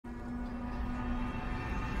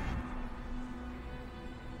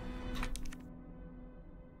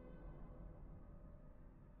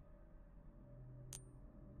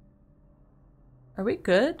Are we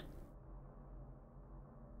good?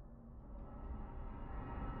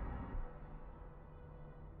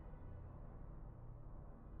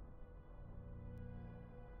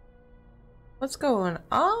 What's going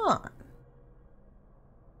on?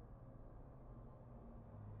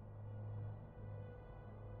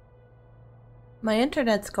 My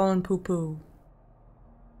internet's going poo-poo.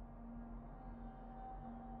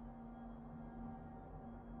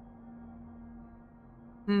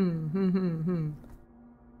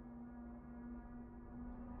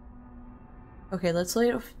 Okay, let's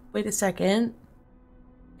wait a second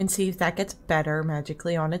and see if that gets better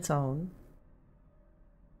magically on its own.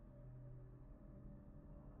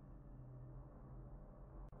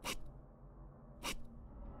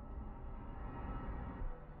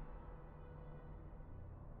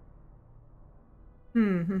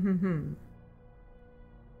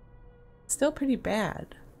 Still pretty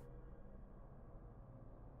bad.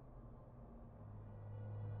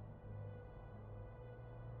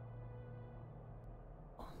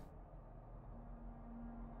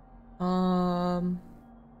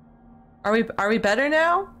 Are we better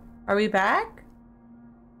now? Are we back?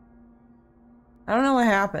 I don't know what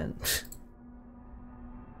happened.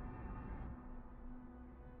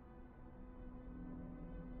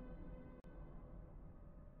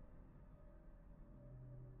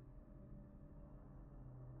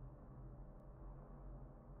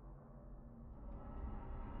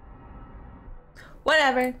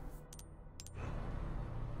 Whatever.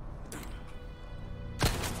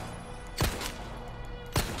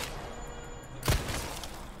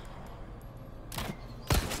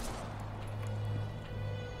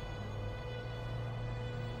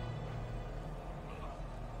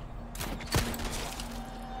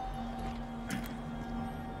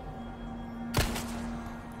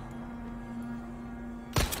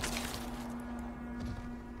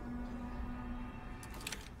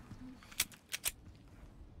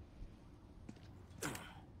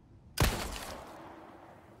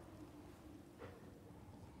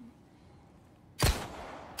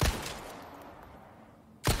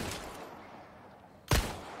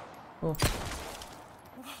 Oh.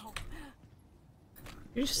 Wow.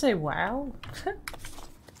 Did you just say wow?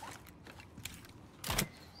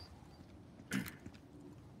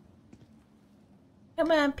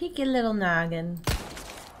 Come on, peek your little noggin.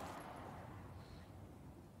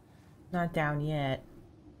 Not down yet.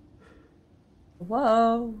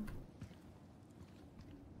 Whoa.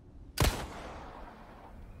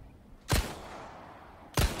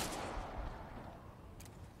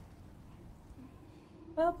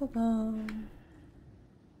 Ba-ba-bum.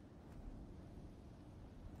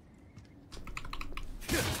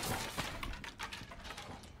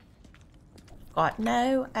 Got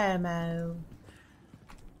no ammo.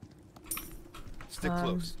 Stick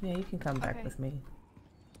close. Yeah, you can come back Okay. with me.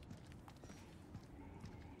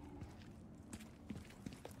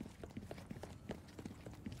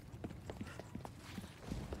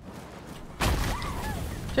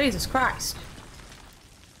 Jesus Christ.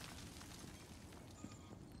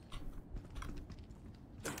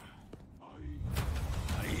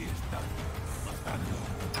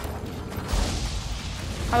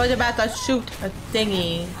 I was about to shoot a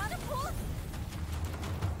thingy.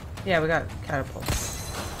 Yeah, we got catapults.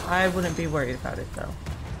 I wouldn't be worried about it though.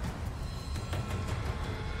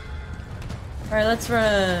 Alright, let's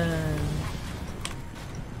run.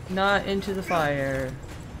 Not into the fire.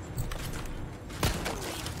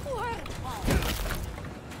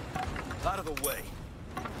 Out of the way.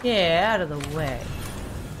 Yeah, out of the way.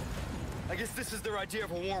 I guess this is their idea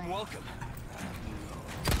of a warm welcome.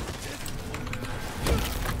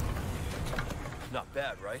 Not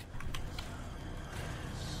bad, right?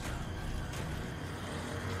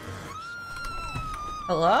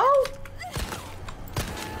 Hello?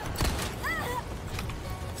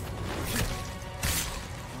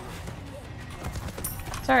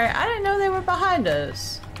 Sorry, I didn't know they were behind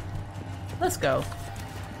us. Let's go.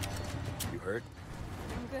 You hurt?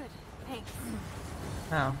 I'm good. Thanks.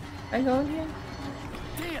 Oh. Can I go in here?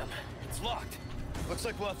 Damn! It's locked. Looks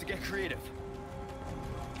like we'll have to get creative.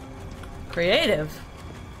 Creative?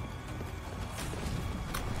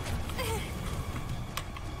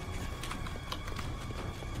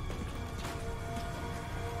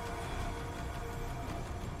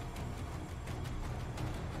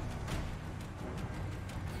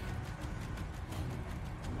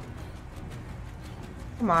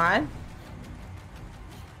 Come on.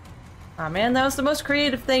 Aw, man, that was the most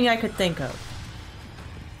creative thing I could think of.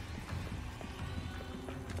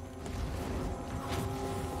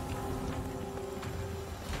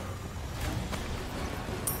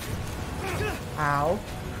 Ow.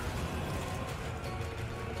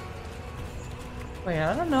 Wait,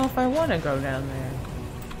 I don't know if I want to go down there.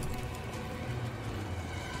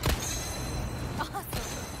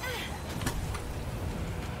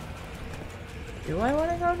 Do I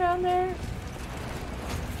want to go down there?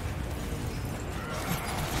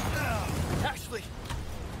 Ashley!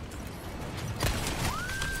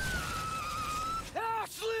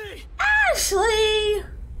 Ashley! Ashley!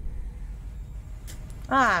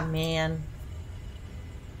 Ah, man.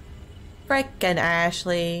 Frickin'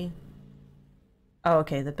 Ashley. Oh,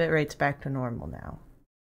 okay, the bitrate's back to normal now.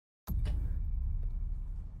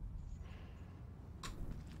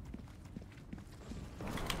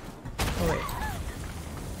 Oh, wait.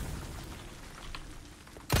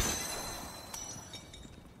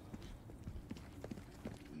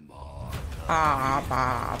 Ah,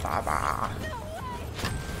 bah, bah, bah.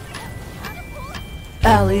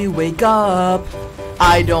 Allie, wake up!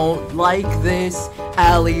 I don't like this.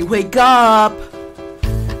 Allie, wake up!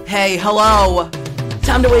 Hey, hello!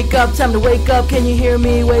 Time to wake up, time to wake up. Can you hear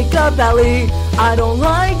me? Wake up, Allie! I don't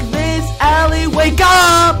like this. Allie, wake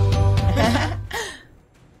up!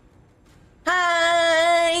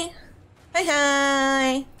 Hi! Hi,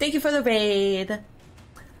 hi! Thank you for the raid.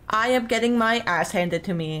 I am getting my ass handed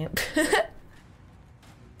to me.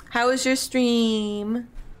 How was your stream?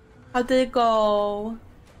 How did it go?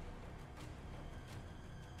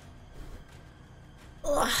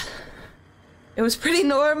 Ugh. It was pretty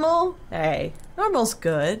normal. Hey, normal's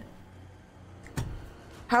good.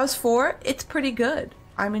 How's 4? It's pretty good.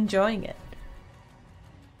 I'm enjoying it.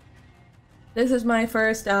 This is my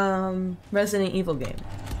first Resident Evil game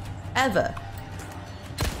ever.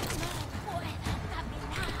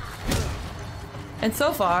 And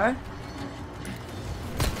so far,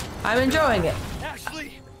 I'm enjoying it.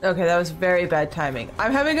 Ashley! Okay, that was very bad timing.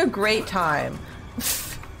 I'm having a great time.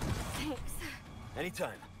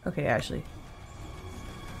 Anytime. Okay, Ashley.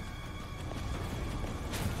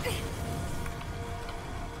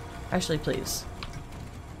 Ashley, please.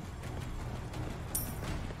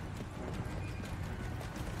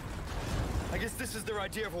 I guess this is their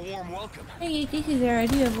idea of a warm welcome. Hey, this is their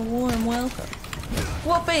idea of a warm welcome.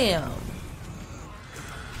 Whoop-bam!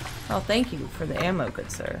 Oh, thank you for the ammo, good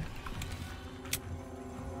sir.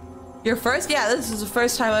 Your first? Yeah, this is the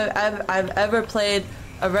first time I've ever played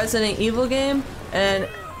a Resident Evil game, and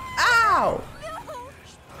ow!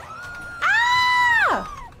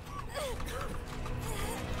 Ah!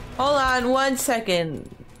 Hold on 1 second.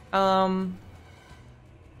 Oh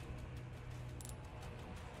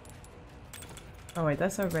wait,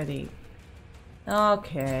 that's already.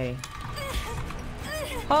 Okay.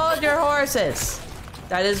 Hold your horses.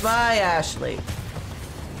 That is my Ashley.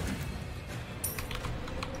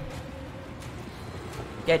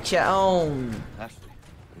 Get your own. Ashley,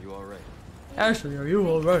 are you alright? Ashley, are you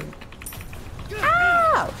alright?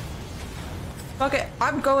 Ow! Fuck it,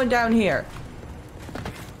 I'm going down here.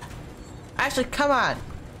 Ashley, come on.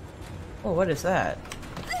 Oh, what is that?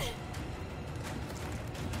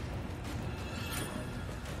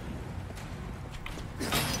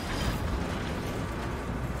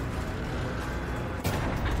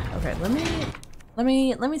 Okay, let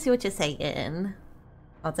me see what you're saying.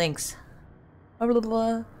 Oh, thanks. Blah, blah,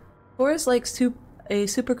 blah. 4 is like a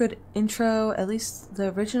super good intro, at least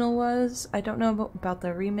the original was. I don't know about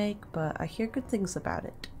the remake, but I hear good things about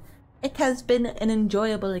it. It has been an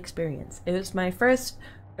enjoyable experience. It was my first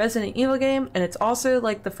Resident Evil game, and it's also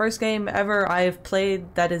like the first game ever I've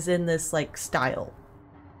played that is in this like style.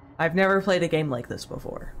 I've never played a game like this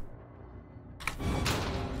before.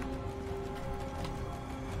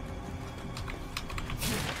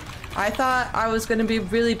 I thought I was gonna be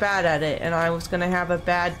really bad at it and I was gonna have a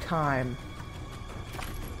bad time.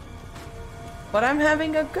 But I'm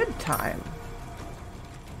having a good time.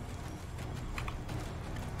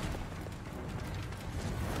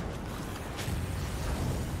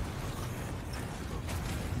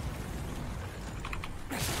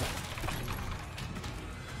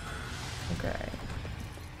 Okay.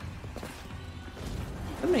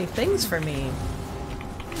 So many things for me.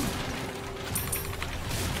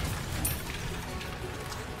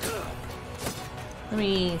 Let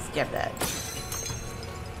me skip that.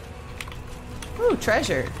 Ooh,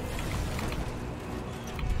 treasure.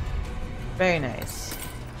 Very nice.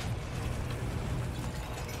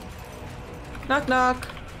 Knock knock.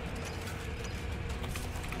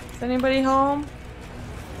 Is anybody home?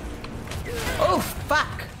 Oh,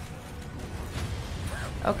 fuck.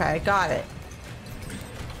 Okay, got it.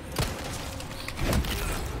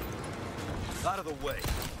 Out of the way.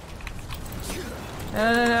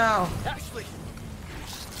 No, no, no. Ashley!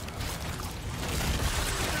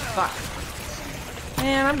 Fuck.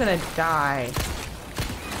 Man, I'm gonna die.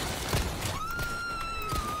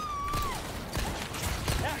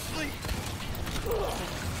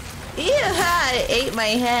 Yeah, it ate my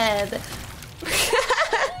head.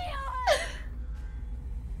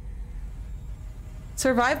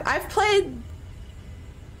 Survive. I've played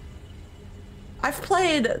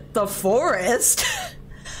The Forest,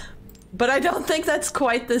 but I don't think that's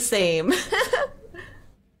quite the same.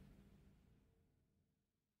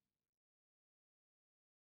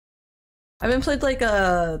 I haven't played like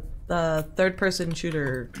a third-person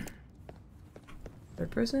shooter. Third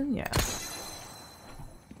person? Yeah.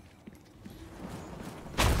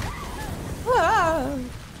 Ah.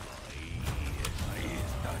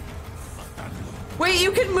 Wait,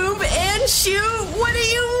 you can move and shoot? What do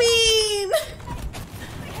you mean?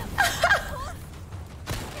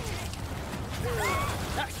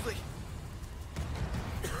 Ashley!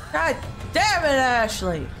 God damn it,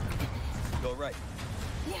 Ashley! You all right?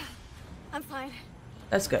 Yeah, I'm fine.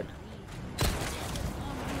 That's good.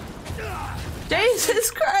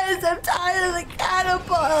 Jesus Christ, I'm tired of the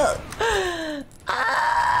catapult!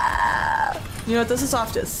 Ah! You know what, this is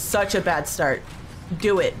off to such a bad start.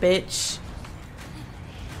 Do it, bitch.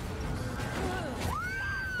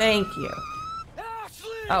 Thank you. Ashley!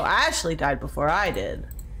 Oh, Ashley died before I did.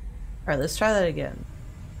 Alright, let's try that again.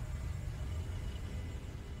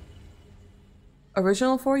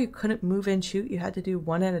 Original 4, you couldn't move and shoot. You had to do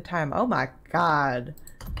one at a time. Oh my god.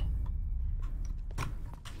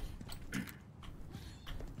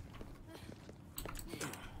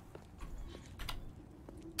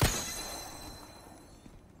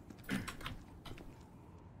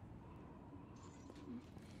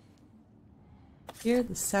 Hear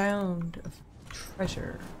the sound of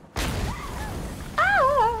treasure.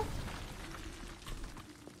 Ah!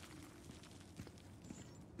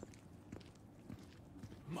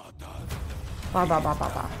 Ba ba ba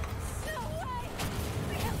ba ba.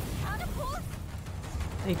 We have catapults?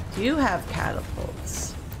 They do have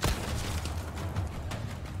catapults.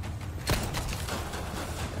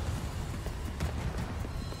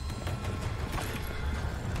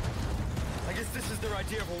 I guess this is their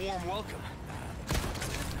idea of a warm welcome.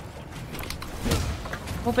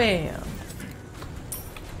 Oh, bam.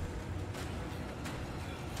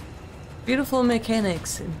 Beautiful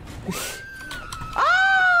mechanics.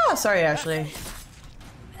 Ah! Sorry, Ashley.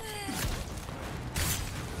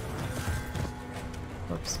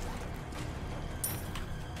 Whoops.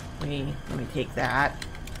 Let me take that.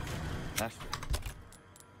 Ashley.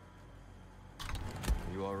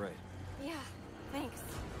 Are you all right? Yeah, thanks.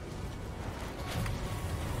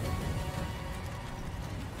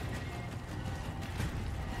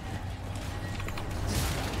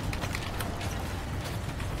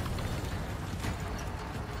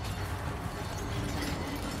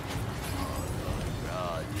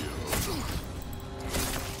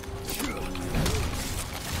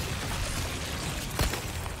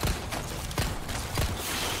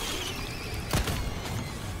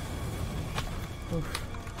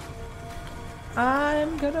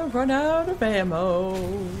 I'm gonna run out of ammo.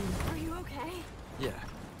 Are you okay? Yeah.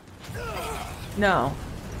 No.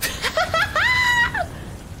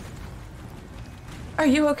 Are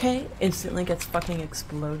you okay? Instantly gets fucking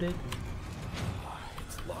exploded.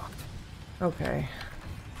 It's locked. Okay.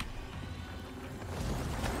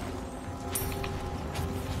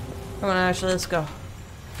 Come on, Ashley, let's go.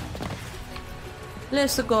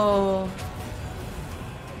 Let's go.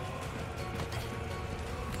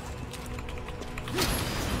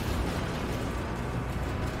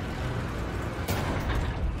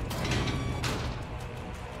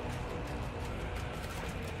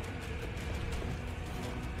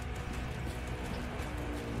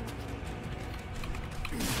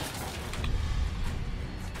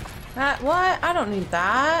 That, what? I don't need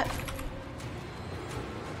that.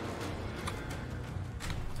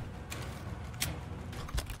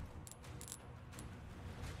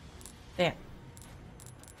 Damn.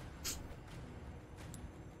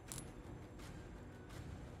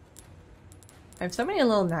 I have so many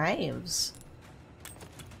little knives.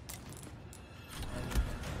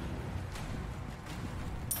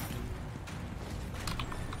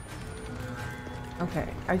 Okay,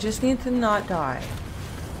 I just need to not die.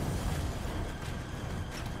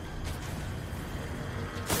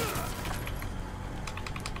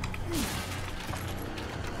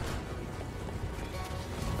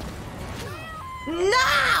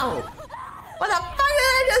 No! What the fuck did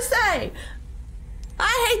I just say?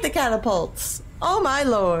 I hate the catapults. Oh my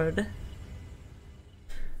lord.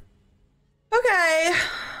 Okay.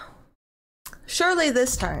 Surely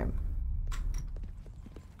this time.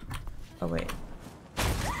 Oh wait.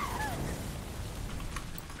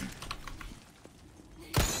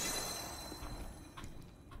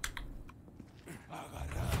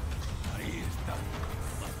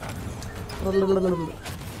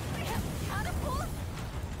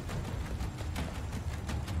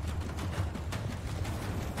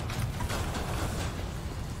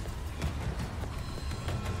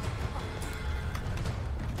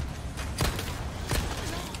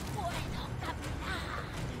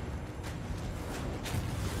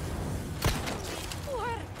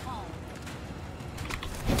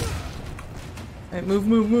 Alright, move,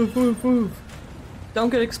 move, move, move, move. Don't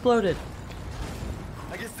get exploded.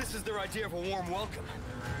 I guess this is their idea of a warm welcome.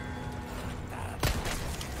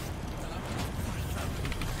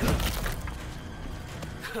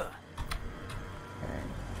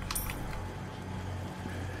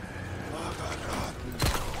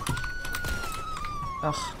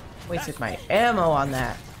 Ugh, wasted my ammo on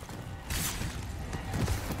that.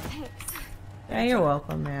 Thanks. Yeah, you're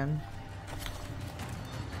welcome, man.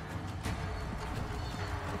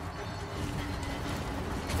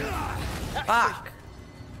 Fuck.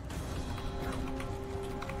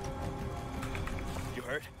 You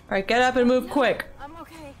hurt? Alright, get up and move quick. I'm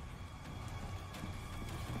okay.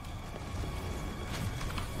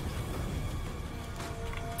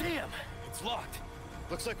 Damn! It's locked.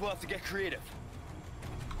 Looks like we'll have to get creative.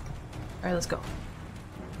 Alright, let's go.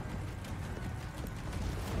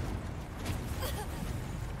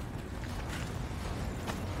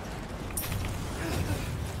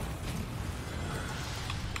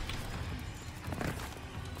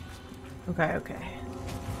 Okay, okay.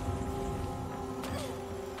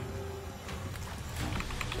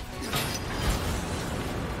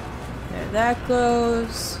 There that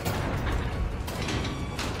goes.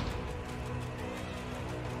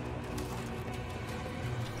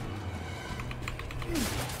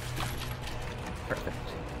 Perfect.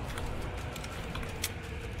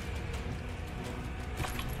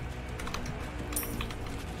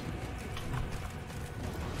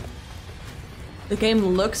 The game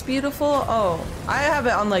looks beautiful. Oh, I have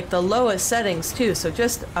it on like the lowest settings too, so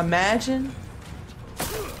just imagine.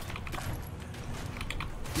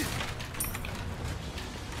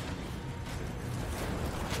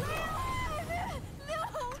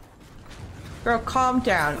 Girl, calm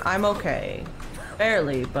down. I'm okay.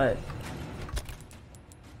 Barely, but...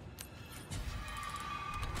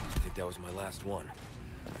 I think that was my last one.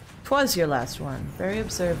 'Twas your last one. Very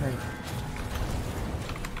observant.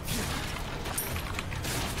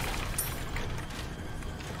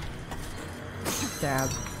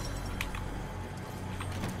 Stab.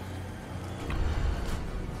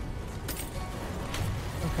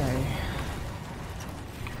 Okay.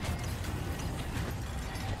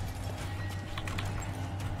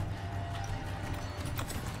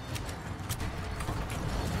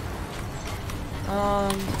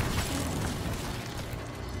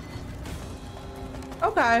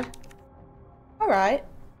 Okay. Alright.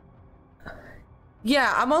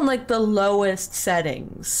 Yeah, I'm on like the lowest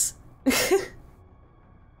settings.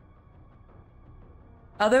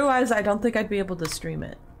 Otherwise, I don't think I'd be able to stream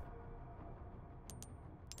it.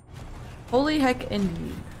 Holy heck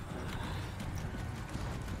indeed.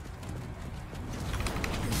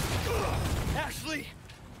 Ashley!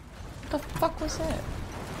 What the fuck was that?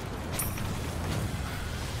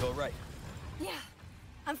 You all right? Yeah,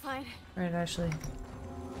 I'm fine. Alright, Ashley.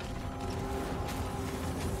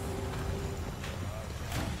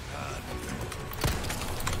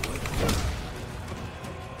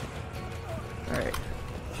 Alright.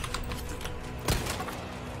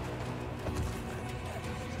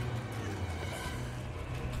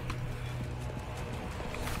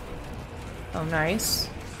 Oh, nice.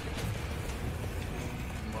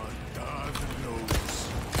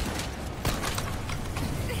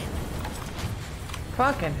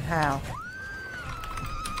 Fucking hell.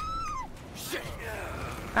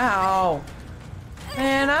 Ow.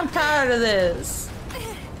 Man, I'm tired of this.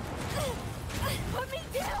 Put me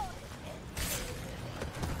down.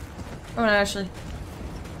 Come on, Ashley.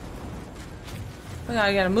 We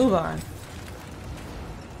gotta get a move on.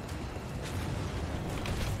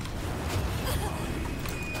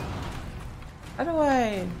 How do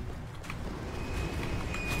I...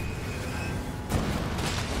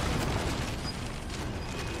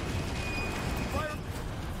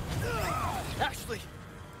 Ashley!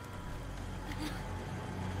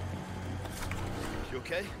 You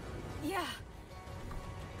okay? Yeah.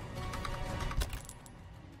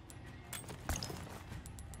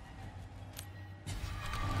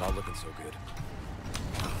 Not looking so good.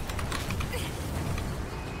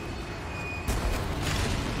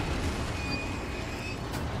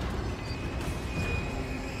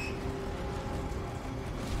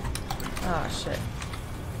 Oh, shit.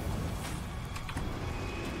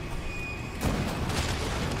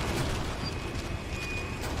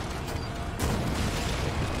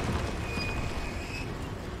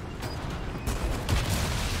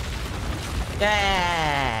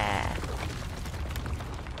 Yeah.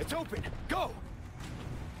 It's open. Go.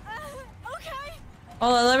 Okay.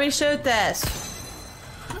 Hold on, let me shoot this.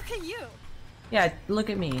 Look at you. Yeah,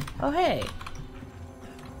 look at me. Oh, hey.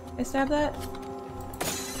 Can I stab that?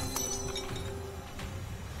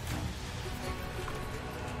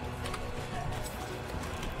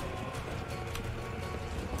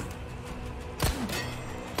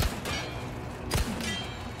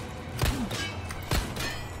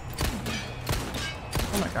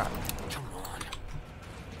 Oh my god. Come on.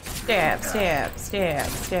 Stab, stab, stab,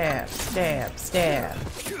 stab, stab, stab.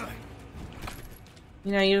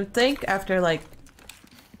 You know, you'd think after like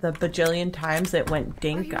the bajillion times it went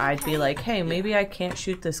dink, I'd be like, hey, maybe I can't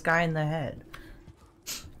shoot this guy in the head.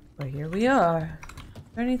 But here we are. Is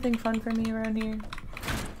there anything fun for me around here?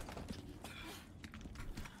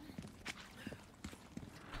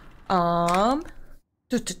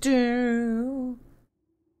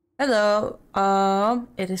 Hello.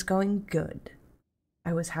 It is going good.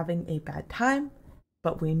 I was having a bad time,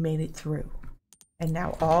 but we made it through. And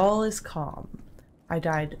now all is calm. I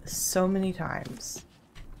died so many times.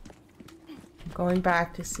 I'm going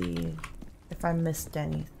back to see if I missed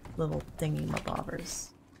any little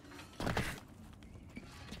thingy-mabobbers. Can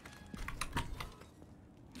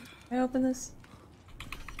I open this?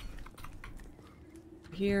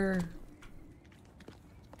 I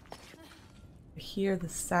hear the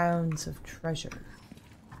sounds of treasure.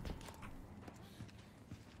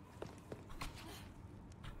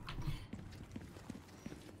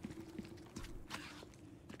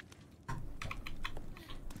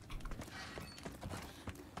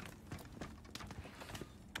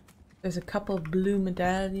 There's a couple of blue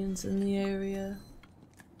medallions in the area.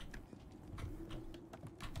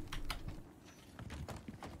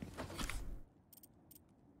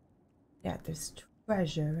 Yeah, there's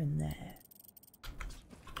treasure in there.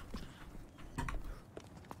 I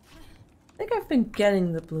think I've been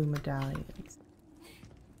getting the blue medallions.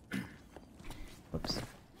 Whoops.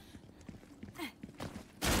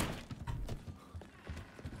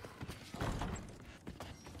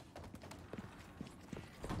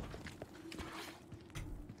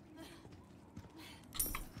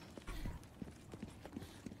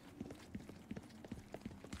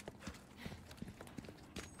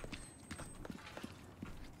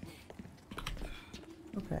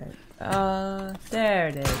 Okay. There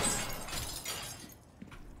it is.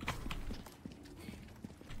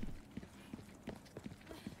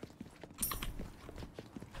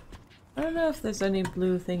 I don't know if there's any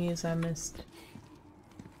blue thingies I missed.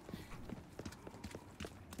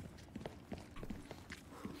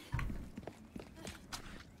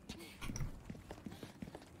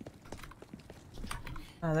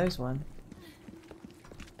 Oh, there's one.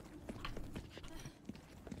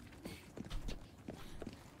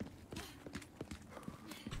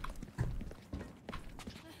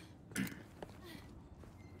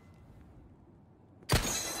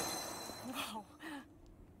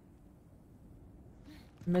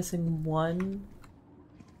 Missing one.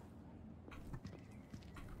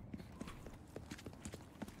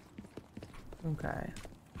 Okay.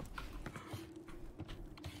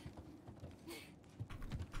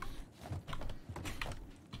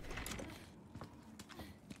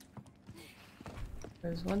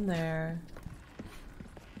 There's one there.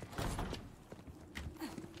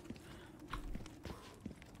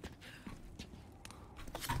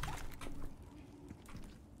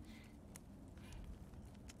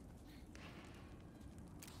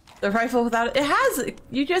 The rifle without it has,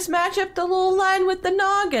 you just match up the little line with the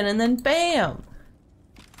noggin and then bam.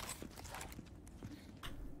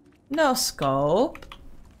 No scope.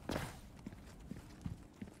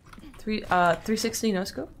 360 no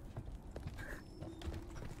scope?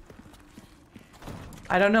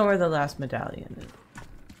 I don't know where the last medallion is.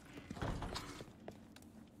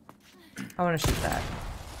 I want to shoot that.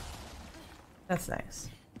 That's nice.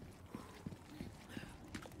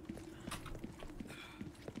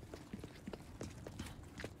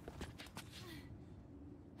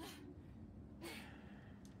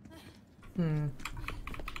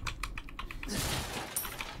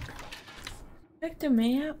 Check the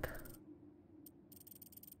map.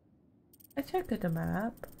 I checked the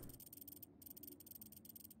map.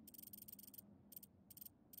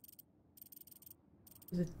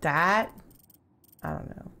 Is it that? I don't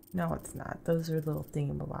know. No, it's not. Those are little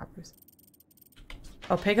thingamabobbers.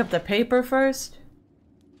 Oh, pick up the paper first?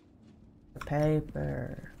 The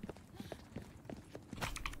paper.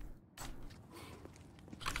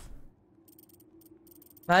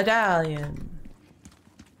 Medallion.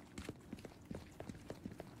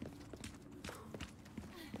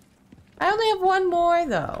 I only have one more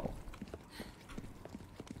though.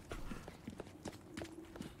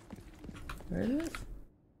 Where is it?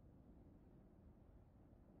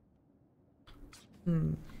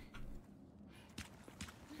 Hmm.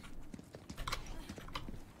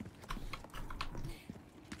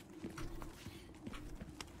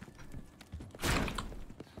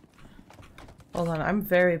 Hold on, I'm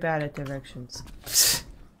very bad at directions.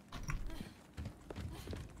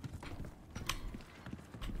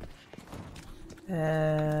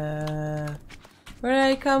 Where did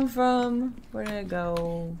I come from? Where did I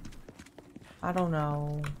go? I don't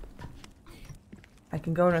know. I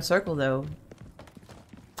can go in a circle though.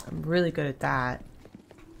 I'm really good at that.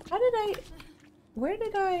 How did I... Where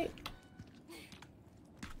did I...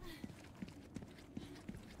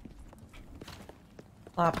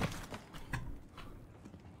 Plop.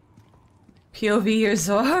 POV or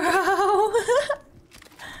Zorro?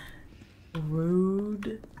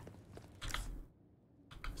 Rude.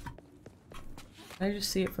 Can I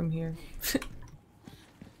just see it from here?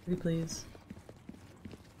 Pretty please.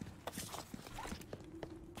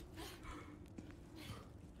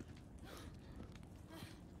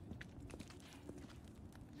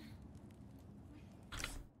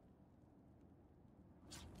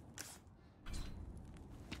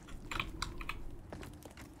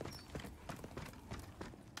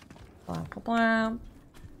 Blah, blah, blah.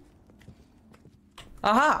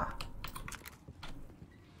 Aha!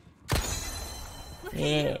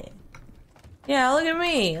 Yeah. Yeah, look at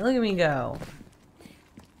me! Look at me go.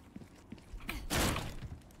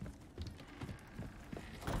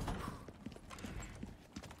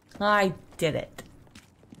 I did it.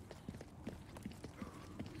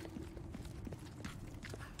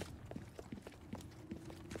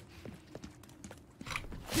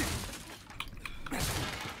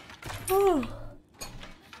 Oh.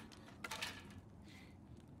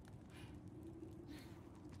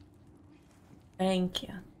 Thank you.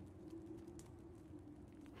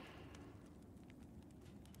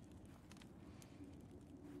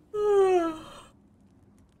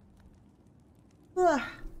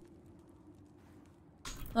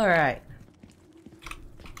 All right.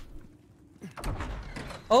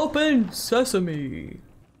 Open sesame.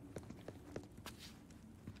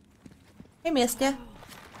 Hey, mister.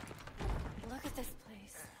 Look at this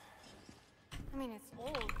place. I mean, it's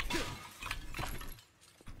old.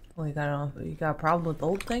 Well, you got a problem with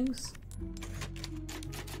old things?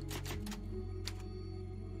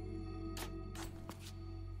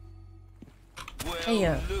 Well, Hey,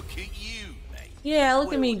 look at you, mate. Yeah,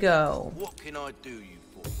 look at me go. What can I do you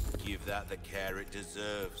for? Give that the care it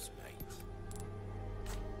deserves, mate.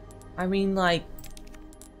 I mean, like...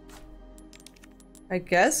 I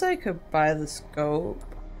guess I could buy the scope.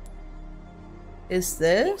 Is What's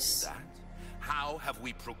this? that? How have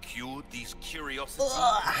we procured these curiosities?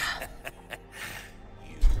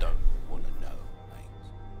 You don't want to know, mate.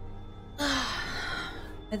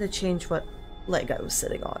 I had to change what leg I was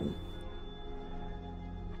sitting on.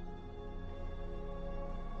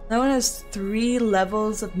 That one has 3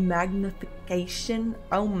 levels of magnification.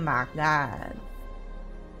 Oh my god.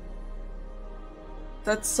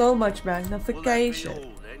 That's so much magnification. Will that be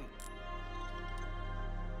all, then?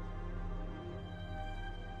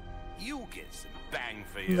 You'll get some bang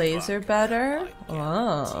for your Laser buck, better? I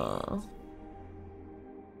guarantee.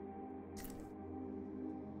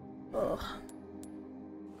 Oh. Ugh.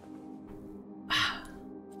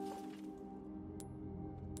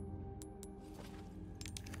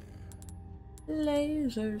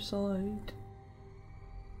 Laser sight.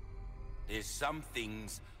 There's some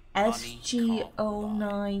things money can't buy.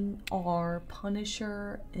 SG09R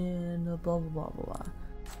Punisher and blah blah blah blah blah.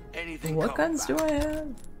 Anything What come guns do back. I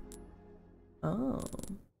have? Oh.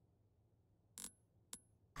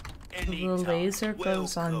 The Anytime. laser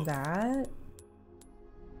goes on Welcome. that?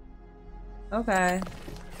 Okay.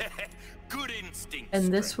 Good instinct.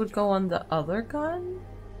 And this would stranger. go on the other gun?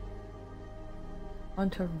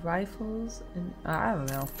 Onto rifles and I don't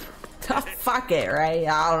know. Fuck it, right?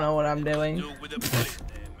 I don't know what I'm doing. Do with a bullet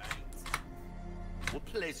there, mate. Well,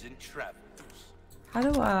 pleasant travels. How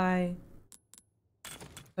do I...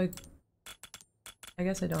 Like... I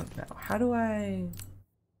guess I don't know. How do I...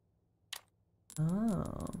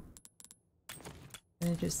 Oh.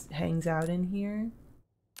 And it just hangs out in here?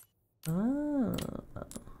 Oh.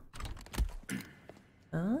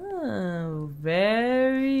 Oh,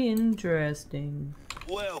 very interesting.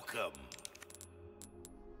 Welcome.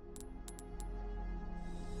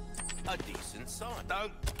 A decent sight,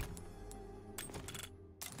 don't?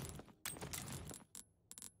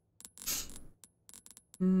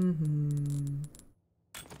 Mm-hmm.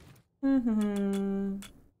 Mm-hmm.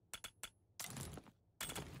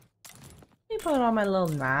 Let me put all my little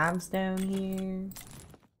knobs down here.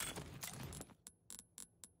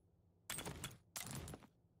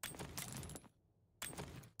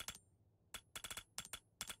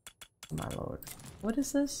 My lord. What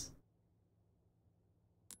is this?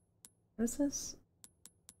 What is this?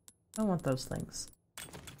 I don't want those things.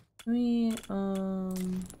 Let me, Oh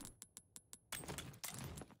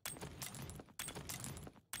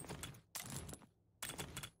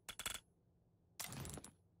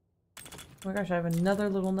my gosh, I have another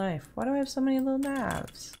little knife. Why do I have so many little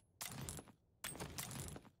knives?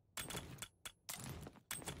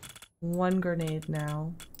 One grenade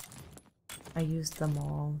now. I used them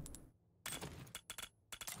all.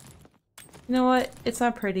 You know what? It's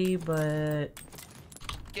not pretty, but...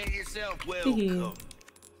 Get yourself welcome.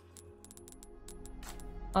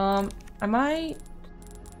 I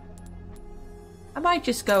might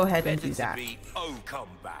just go ahead and do that. Come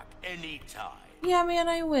back anytime. Yeah, man,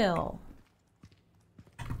 I will.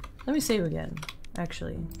 Let me save again,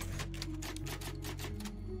 actually.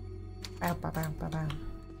 Bow, bow, bow, bow, bow.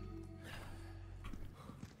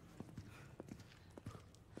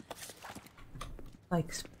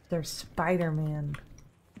 Like, they're Spider-Man.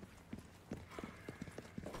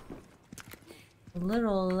 A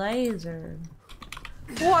little laser.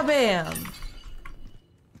 Wha-bam!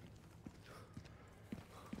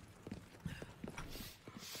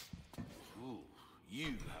 Ooh, you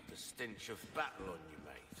have the stench of battle on you,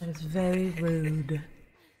 mate. That is very rude.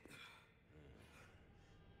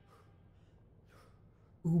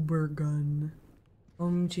 Uber gun.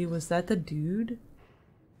 OMG, was that the dude?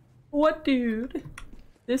 What dude?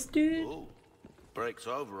 This dude? Ooh, break's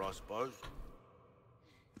over, I suppose.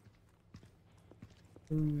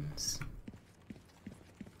 Foods.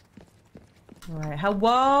 Alright,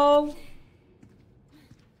 hello?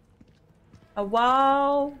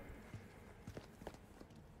 Hello?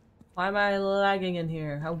 Why am I lagging in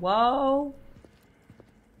here? Hello?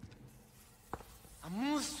 A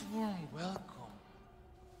most warm welcome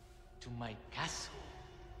to my castle.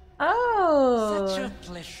 Oh! Such a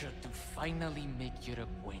pleasure to finally make your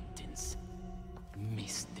acquaintance,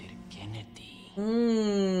 Mr. Kennedy.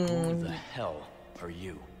 Who the hell are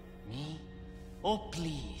you? Me? Oh,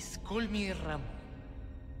 please, call me Ramon.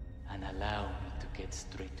 And allow me to get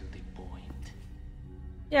straight to the point.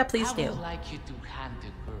 Yeah, please I do. would like you to hand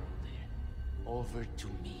the girl there over to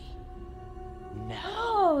me. Now.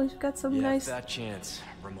 Oh, you've got some You nice, have that chance,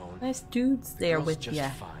 Ramon. nice dudes there Girl's with just ya.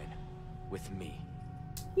 fine with me.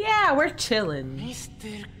 Yeah, we're chilling.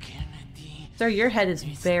 Mr. Kennedy. Sir, your head is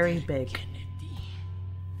Mr. very big. Kennedy.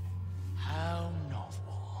 How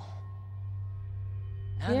novel.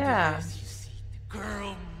 Yeah. Nonetheless, you see, the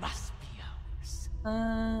girl must be ours.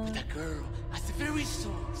 The girl has the very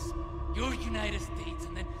source, your United States,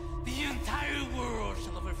 and then the entire world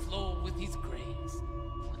shall overflow with his grace.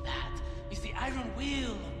 For that is the iron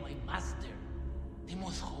will of my master, the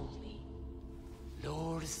most holy,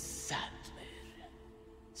 Lord Sadler.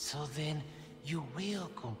 So then, you will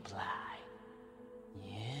comply,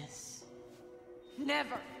 yes?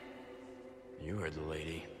 Never. You heard the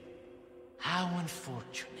lady. How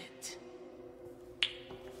unfortunate.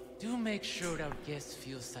 Do make sure our guest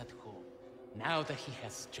feels at home, now that he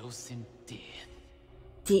has chosen death.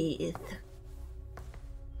 Death.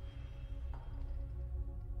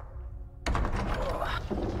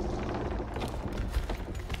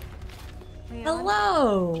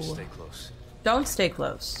 Hello! Stay close. Don't stay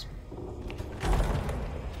close.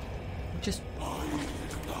 Just...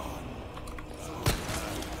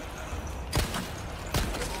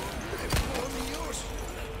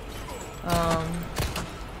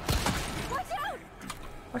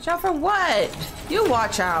 Watch out for what? You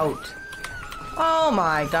watch out. Oh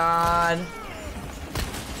my god.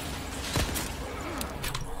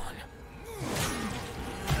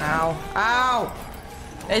 Ow. Ow!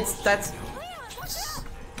 That's...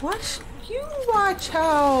 What? You watch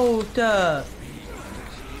out!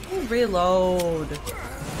 You reload.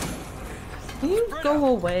 Can you go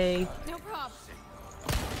away? No problem.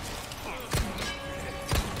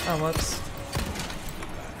 Oh, whoops.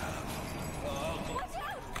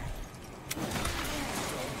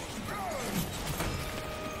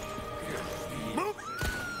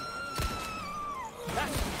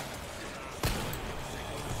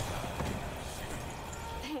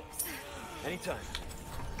 Thanks. Anytime.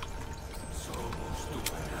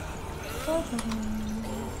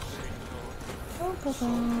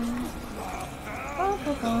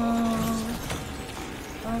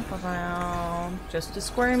 Just a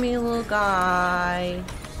squirmy little guy.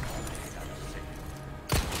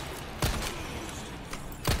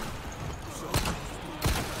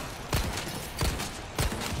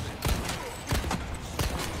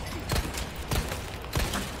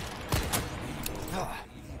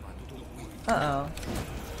 Uh-oh.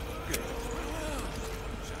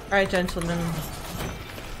 Alright, gentlemen.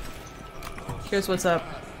 Here's what's up.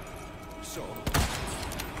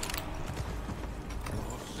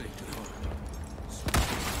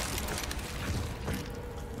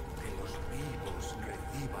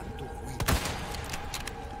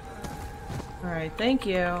 Alright, thank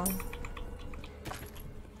you.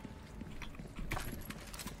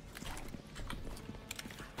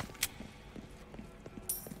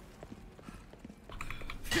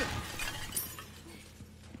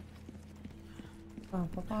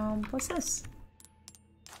 What's this?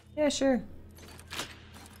 Yeah, sure.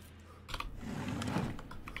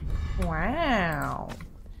 Wow.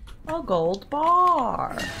 A gold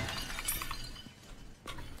bar.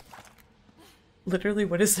 Literally,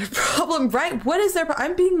 what is their problem? Right? What is their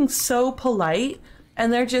I'm being so polite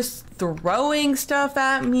and they're just throwing stuff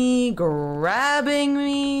at me, grabbing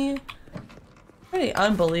me. Pretty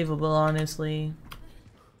unbelievable, honestly.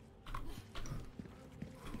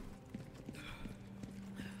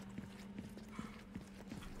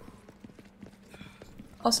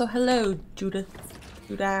 Also, hello, Judith.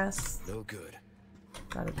 Judas. No good.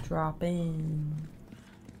 Gotta drop in.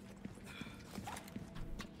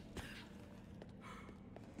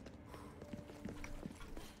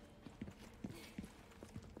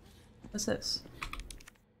 What's this?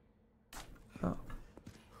 Oh.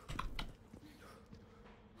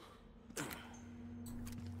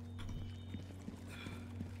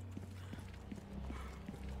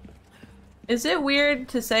 Is it weird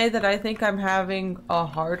to say that I think I'm having a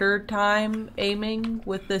harder time aiming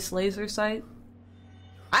with this laser sight?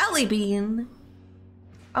 AllyMae!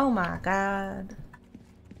 Oh my god.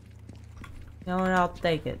 You know what, I'll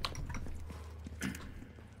take it.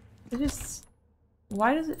 It just...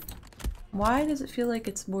 Why does it feel like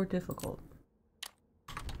it's more difficult?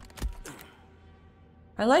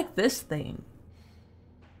 I like this thing.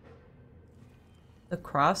 The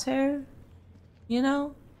crosshair? You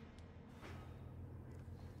know?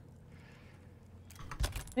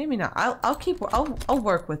 Maybe not. I'll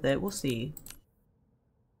work with it. We'll see.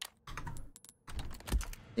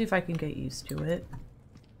 See if I can get used to it.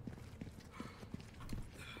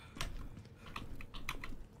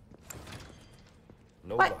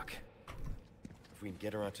 No What? luck. If we can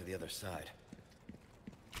get around to the other side.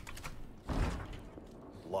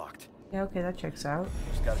 Locked. Yeah, okay, that checks out.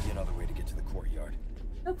 There's gotta be another way to get to the courtyard.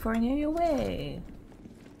 Look for an area way.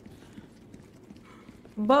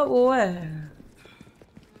 But where?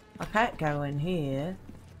 I can't go in here.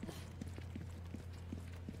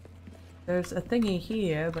 There's a thingy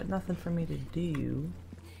here, but nothing for me to do.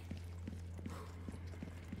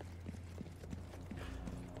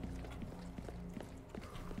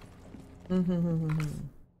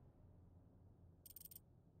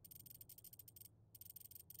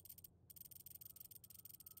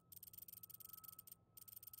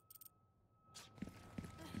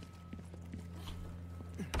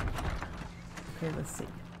 Okay, let's see.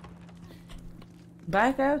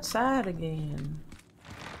 Back outside again.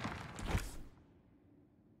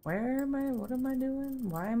 Where am I? What am I doing?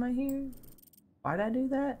 Why am I here? Why'd I do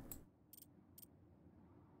that?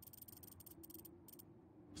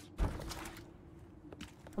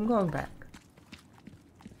 I'm going back.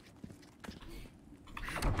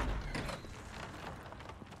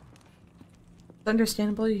 It's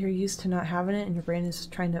understandable you're used to not having it and your brain is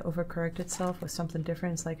trying to overcorrect itself with something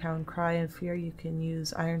different. It's like how in Cry and Fear you can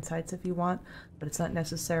use iron sights if you want, but it's not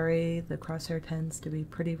necessary. The crosshair tends to be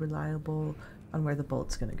pretty reliable on where the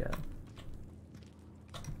bullet's gonna go.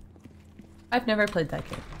 I've never played that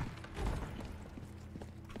game.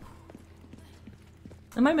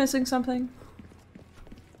 Am I missing something?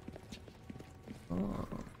 Oh.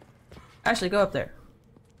 Ashley, go up there.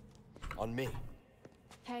 On me.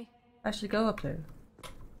 Hey. Ashley, go up there.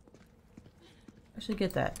 Ashley,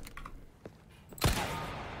 get that.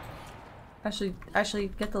 Ashley,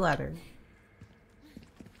 get the ladder.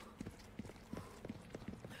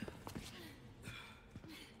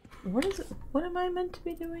 What is it? What am I meant to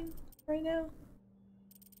be doing right now?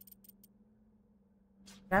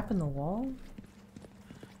 Gap in the wall?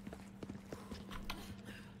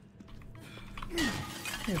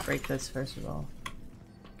 Let me break this first of all.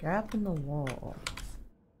 Gap in the wall.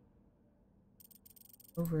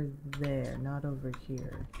 Over there, not over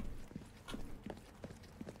here.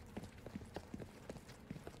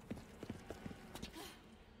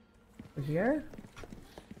 Over here?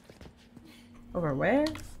 Over where?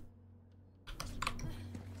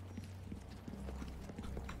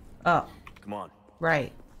 Oh. Come on.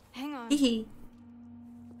 Right. Hang on. Hee.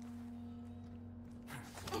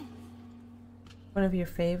 One of your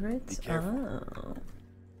favorites? Be careful. Oh.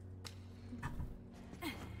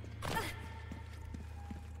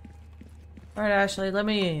 Alright, Ashley, let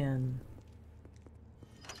me in.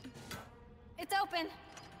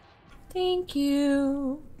 Thank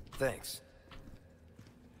you. Thanks.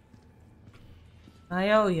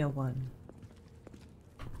 I owe you one.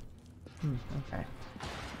 Okay.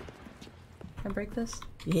 Can I break this?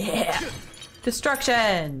 Yeah!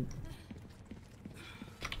 Destruction!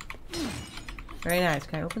 Very nice.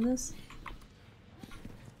 Can I open this?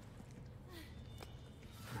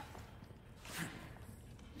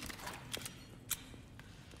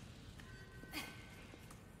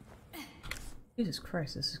 Jesus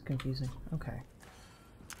Christ, this is confusing. Okay.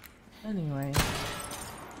 Anyway.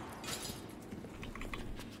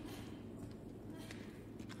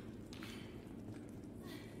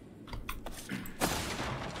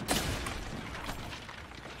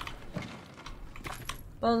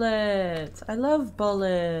 Bullets! I love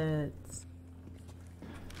bullets!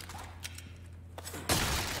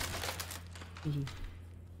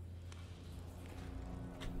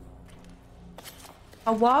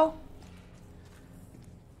 Oh wow!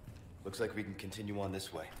 Looks like we can continue on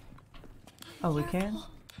this way. Oh, we can?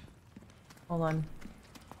 Hold on.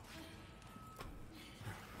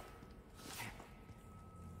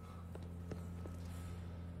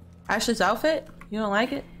 Ashley's outfit? You don't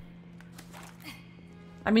like it?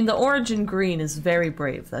 I mean, the orange and green is very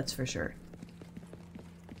brave, that's for sure.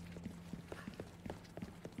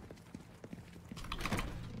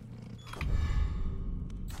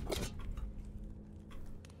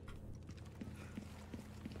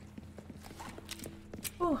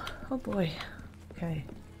 Oh boy. Okay.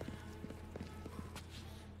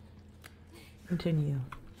 Continue.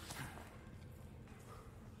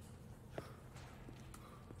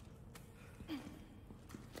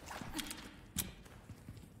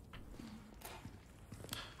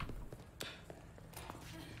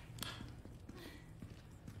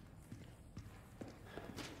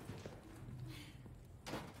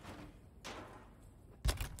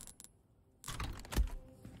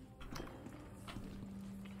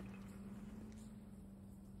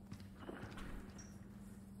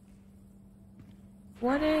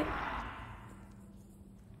 What it?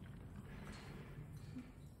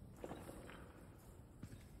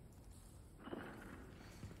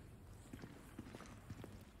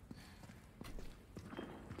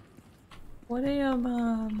 What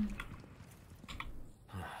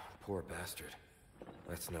Poor bastard.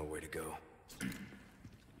 That's no way to go.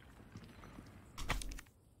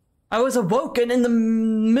 I was awoken in the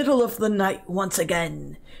middle of the night once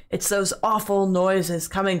again. It's those awful noises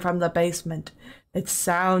coming from the basement. It's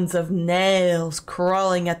sounds of nails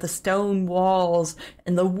crawling at the stone walls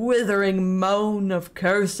and the withering moan of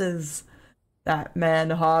curses. That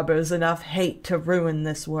man harbors enough hate to ruin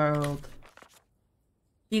this world.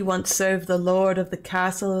 He once served the lord of the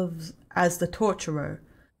castle as the torturer,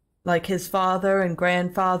 like his father and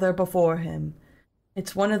grandfather before him.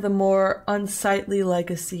 It's one of the more unsightly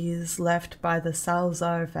legacies left by the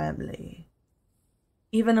Salazar family.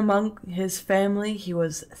 Even among his family, he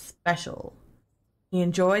was special. He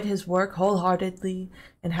enjoyed his work wholeheartedly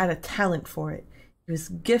and had a talent for it. He was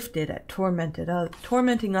gifted at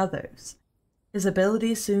tormenting others. His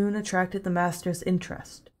ability soon attracted the master's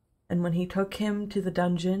interest, and when he took him to the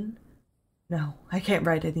dungeon... No, I can't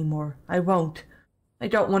write anymore. I won't. I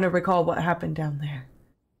don't want to recall what happened down there.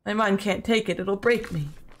 My mind can't take it, it'll break me.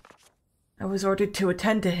 I was ordered to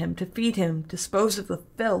attend to him, to feed him, dispose of the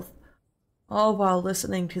filth, all while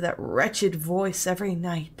listening to that wretched voice every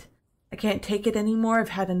night. I can't take it anymore, I've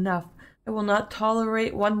had enough. I will not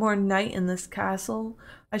tolerate one more night in this castle.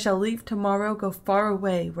 I shall leave tomorrow, go far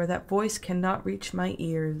away, where that voice cannot reach my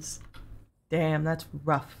ears. Damn, that's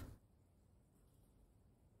rough.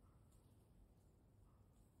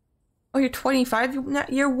 Oh, you're 25?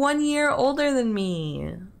 You're 1 year older than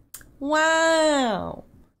me. Wow.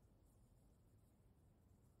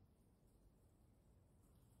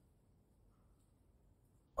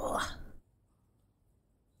 Ugh.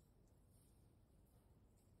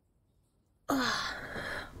 Ugh.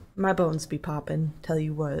 My bones be popping, tell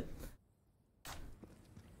you what.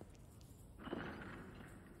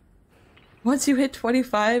 Once you hit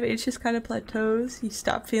 25, it just kind of plateaus. You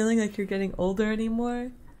stop feeling like you're getting older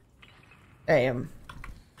anymore. Damn.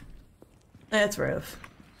 That's rough.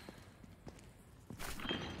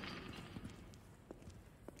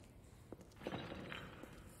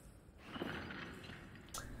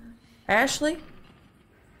 Ashley?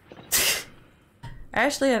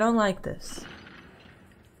 Ashley, I don't like this.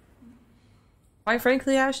 Quite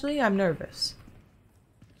frankly, Ashley, I'm nervous.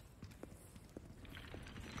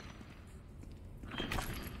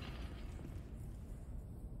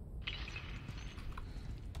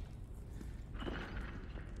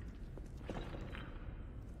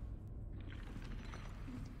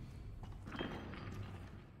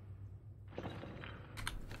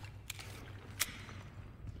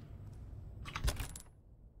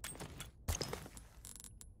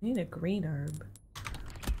 Need a green herb.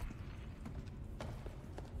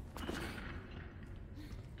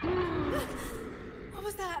 What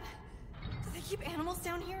was that? Do they keep animals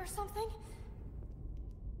down here or something?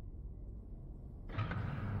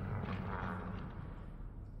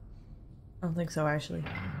 I don't think so, actually.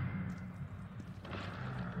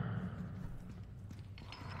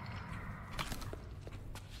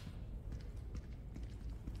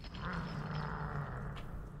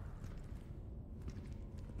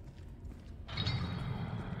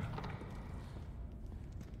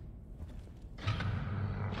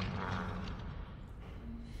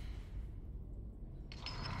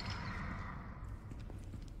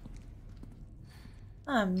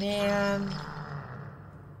 Oh man.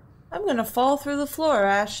 I'm gonna fall through the floor,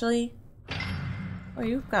 Ashley. Oh,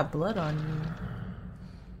 you've got blood on you.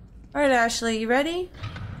 Alright, Ashley, you ready?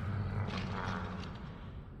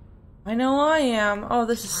 I know I am. Oh,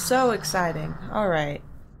 this is so exciting. Alright.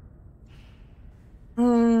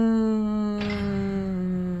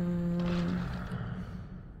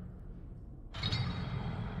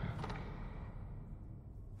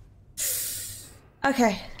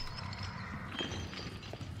 Okay.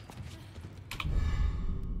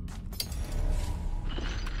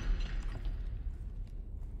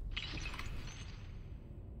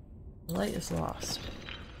 The light is lost.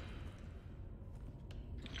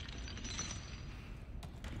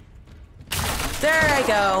 There I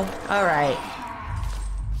go. All right.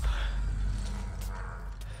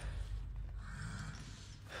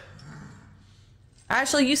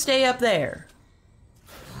 Ashley, you stay up there.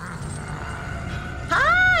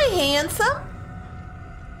 Hi, handsome.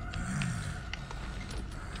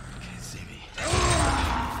 Can't see me.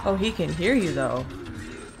 Oh, he can hear you though.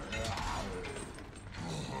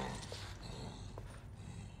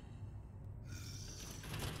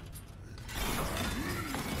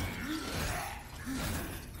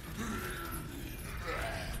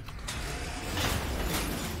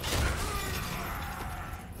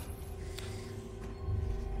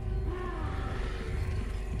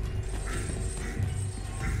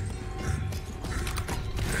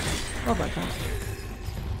 Oh my god.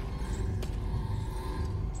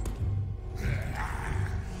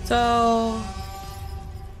 So...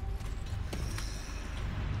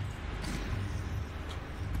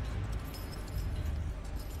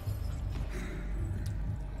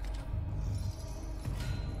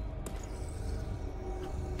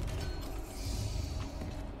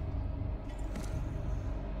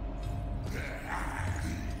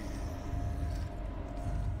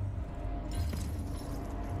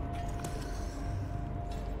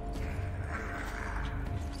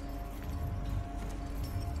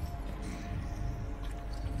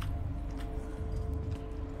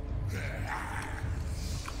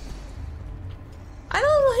 I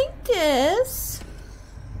don't like this.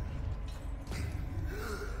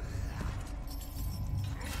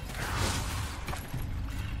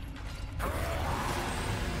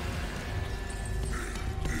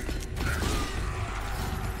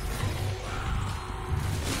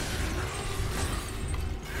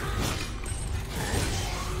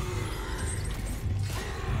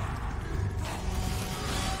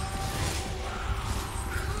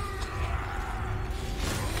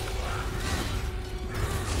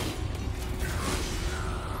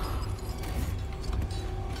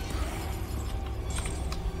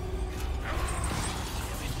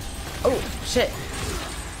 Oh, shit.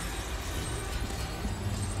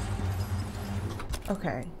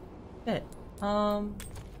 Okay. Shit.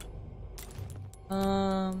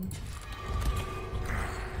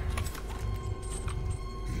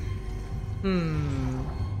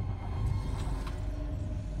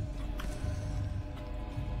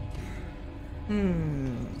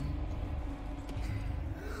 Hmm.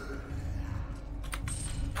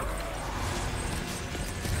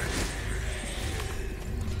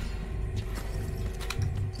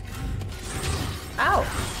 Ow.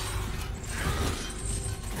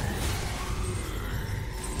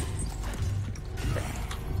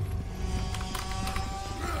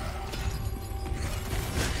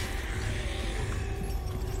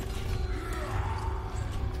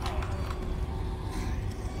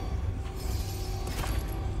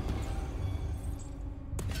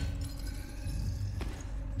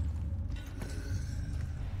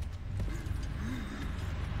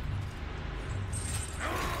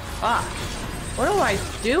 Fuck. What do I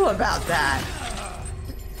do about that?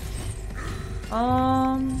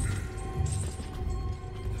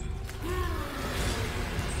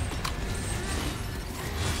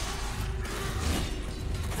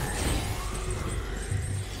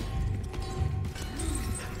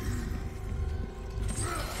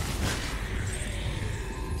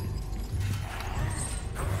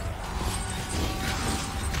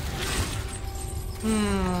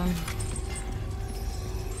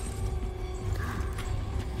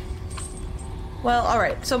 Well,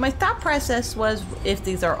 alright, so my thought process was if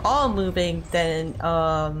these are all moving, then,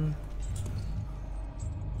 I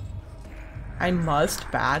must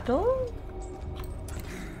battle?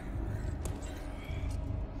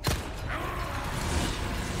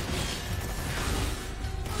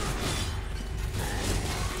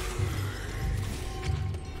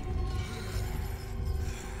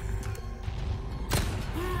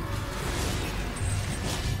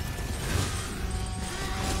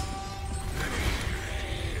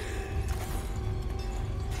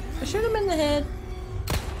 Shoot him in the head.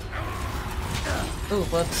 Ooh,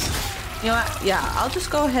 whoops. You know what? Yeah, I'll just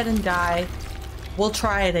go ahead and die. We'll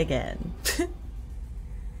try it again.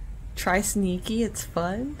 Try sneaky, it's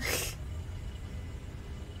fun.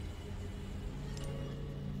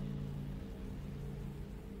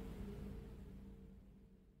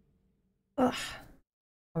 Ugh.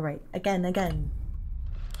 Alright, again.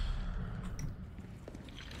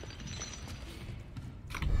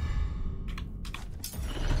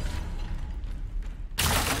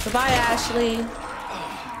 Goodbye, Ashley.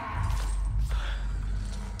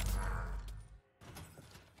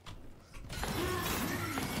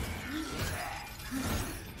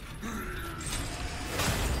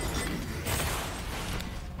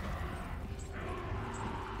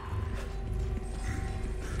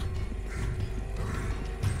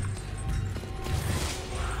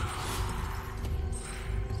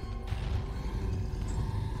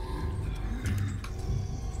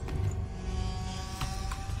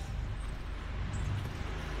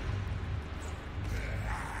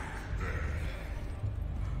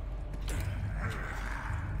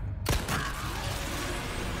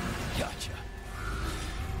 Gotcha.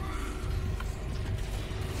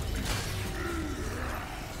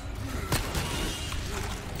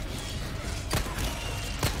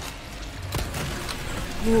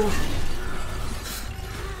 Ooh.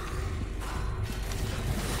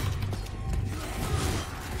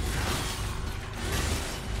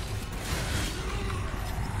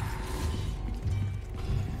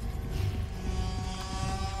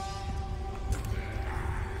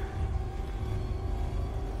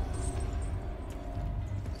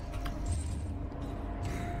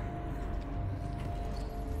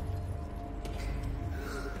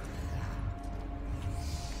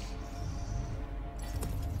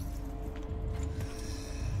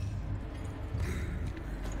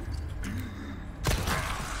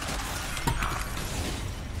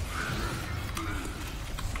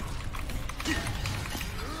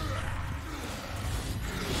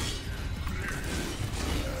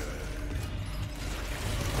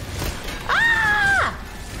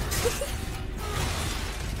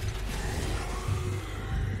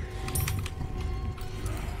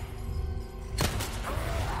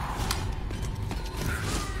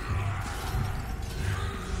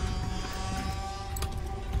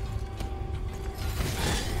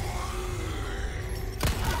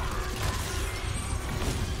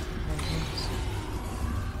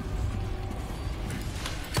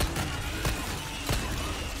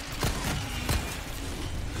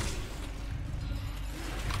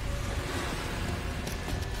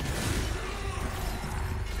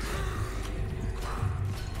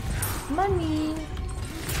 Money.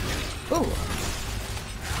 Ooh.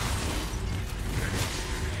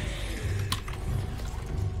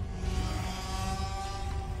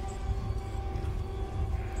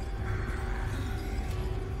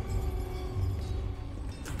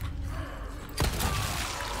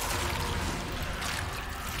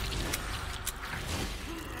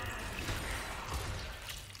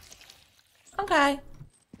 Okay.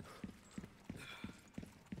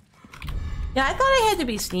 Yeah, I thought I had to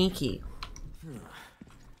be sneaky.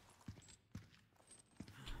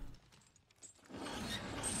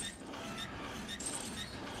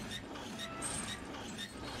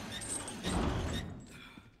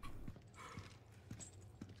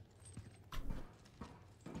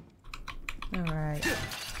 Alright.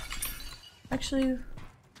 Actually,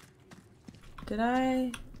 did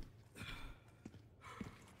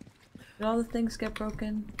all the things get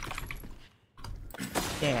broken?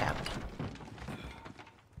 Yeah.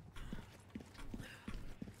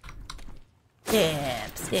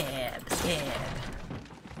 Stab.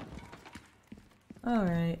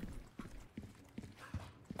 Alright.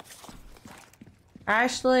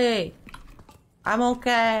 Ashley! I'm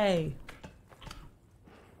okay.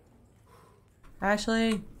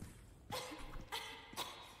 Ashley?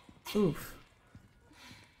 Oof.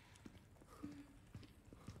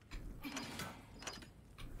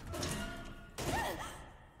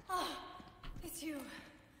 Oh, it's you.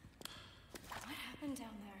 What happened down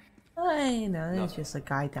there? I know, there's just a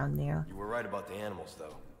guy down there. You were right about the animals,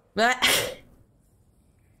 though. But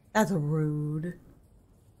That's rude.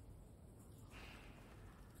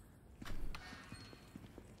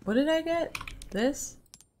 What did I get? This?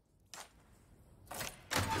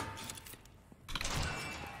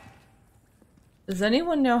 Does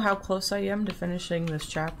anyone know how close I am to finishing this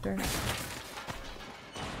chapter?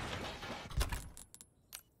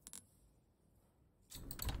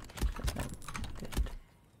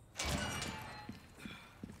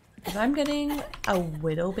 Because I'm getting a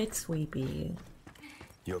little bit sleepy.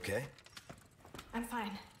 You okay? I'm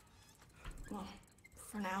fine. Well,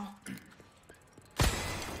 for now.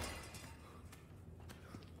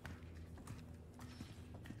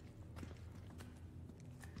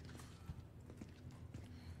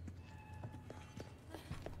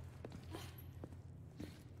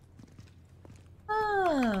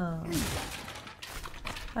 Oh.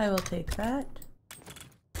 I will take that.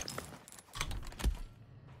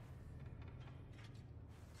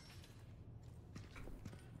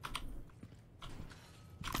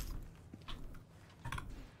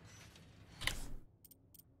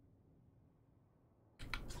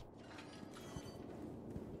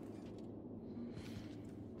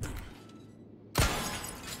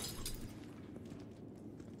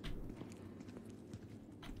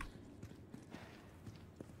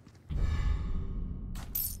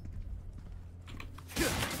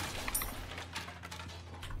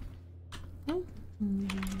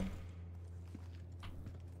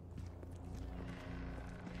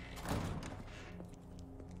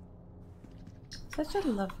 Such a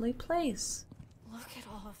lovely place. Look at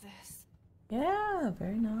all of this. Yeah,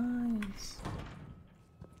 very nice.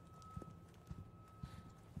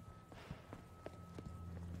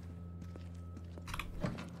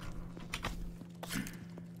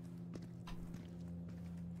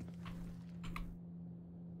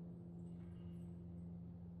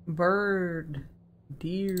 Bird,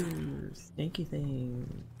 deer, snaky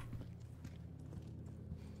thing.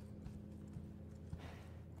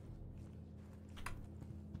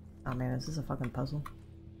 Oh man, is this a fucking puzzle?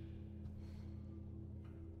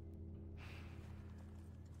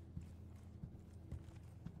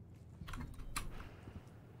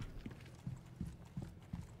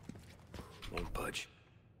 Won't budge.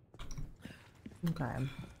 Okay.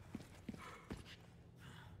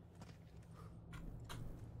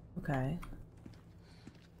 Okay.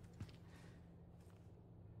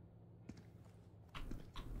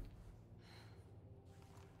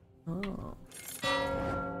 Oh.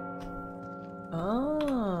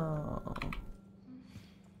 Oh.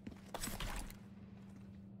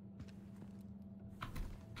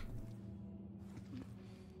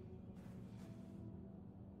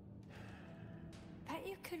 Bet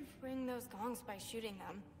you could ring those gongs by shooting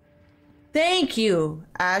them. Thank you,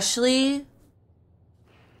 Ashley.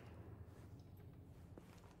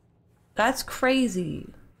 That's crazy.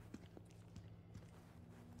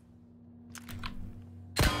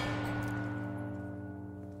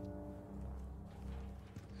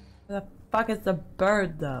 Where the fuck is the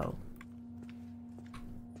bird, though?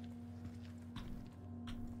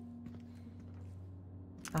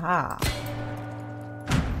 Aha.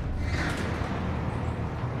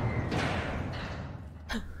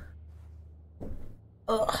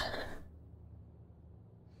 Ugh.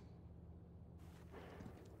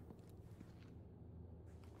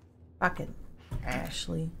 Fucking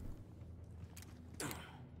Ashley.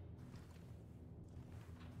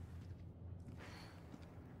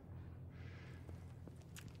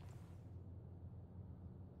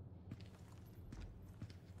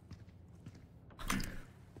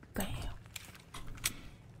 Bam.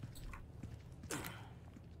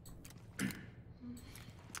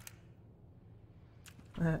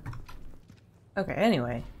 Okay,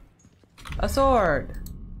 anyway. A sword.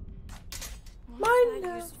 What's Mine.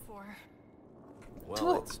 that used for?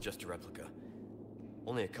 Well, it's just a replica.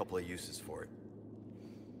 Only a couple of uses for it.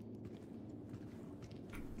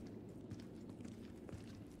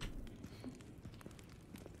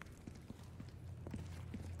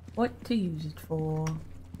 What to use it for?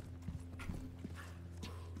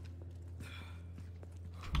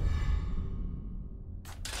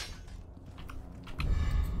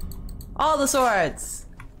 All the swords!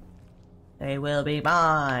 They will be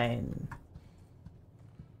mine.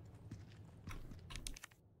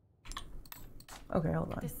 Okay,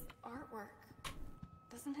 hold on. This artwork.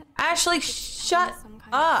 Doesn't it? Ashley, shut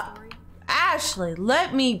up! Ashley,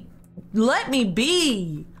 let me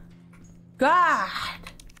be! God!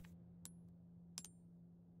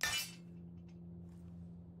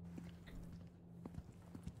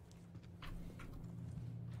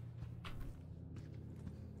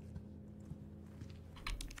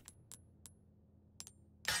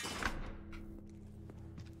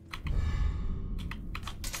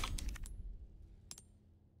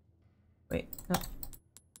 Wait, no.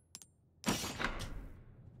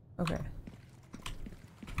 Okay.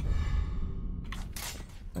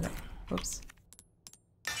 Okay, whoops.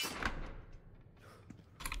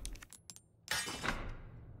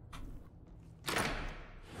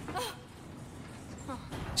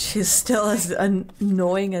 She's still as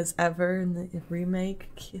annoying as ever in the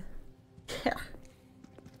remake. Yeah.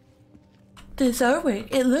 This artwork,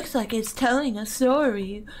 it looks like it's telling a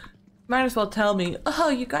story. Might as well tell me, oh,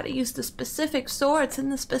 you gotta use the specific swords in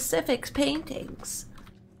the specific paintings.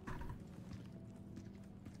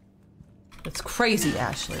 That's crazy,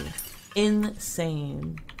 Ashley.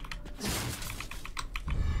 Insane.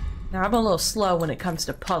 Now, I'm a little slow when it comes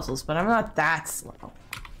to puzzles, but I'm not that slow.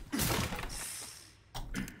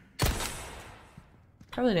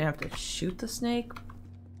 Probably didn't have to shoot the snake.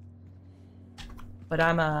 But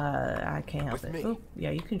I can't help it. Oh,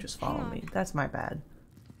 yeah, you can just follow me. That's my bad.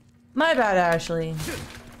 My bad, Ashley.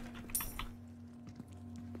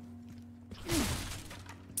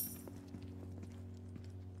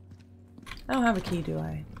 I don't have a key, do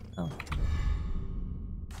I? Oh.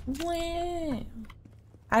 Wah.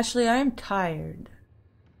 Ashley, I am tired.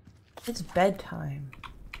 It's bedtime.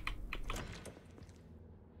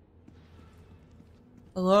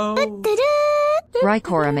 Hello?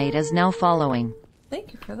 Rykoramate is now following.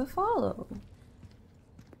 Thank you for the follow.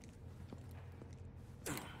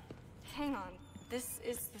 Hang on. This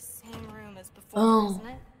is the same room as before, Oh isn't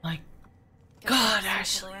it? my Guess god, I'll search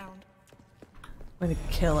Ashley. around. I'm gonna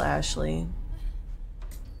kill Ashley.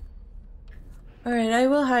 Alright, I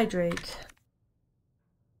will hydrate.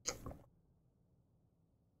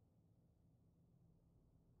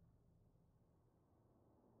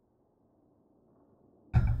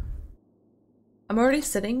 I'm already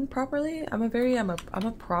sitting properly. I'm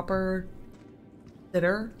a proper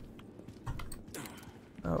sitter.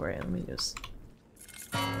 Oh right, let me just.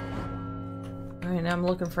 Alright, now I'm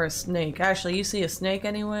looking for a snake. Ashley, you see a snake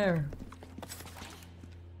anywhere?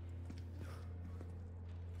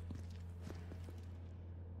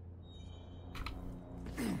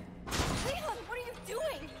 Leon, what are you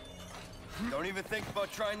doing? Don't even think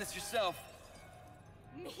about trying this yourself.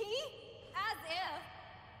 Me? As if.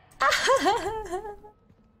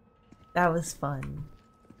 That was fun.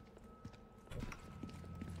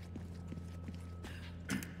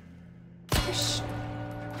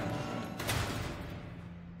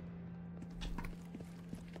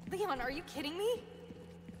 Leon, are you kidding me?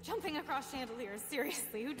 Jumping across chandeliers,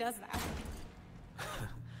 seriously, who does that?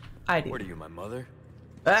 I do. What are you, my mother?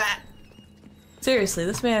 Ah! Seriously,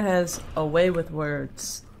 this man has a way with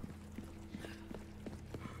words.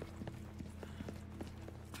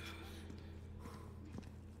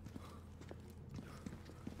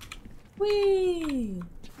 Whee!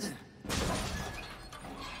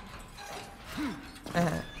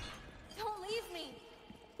 Don't leave me!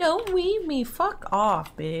 Don't leave me. Fuck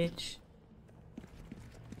off, bitch.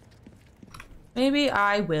 Maybe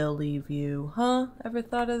I will leave you, huh? Ever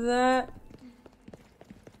thought of that?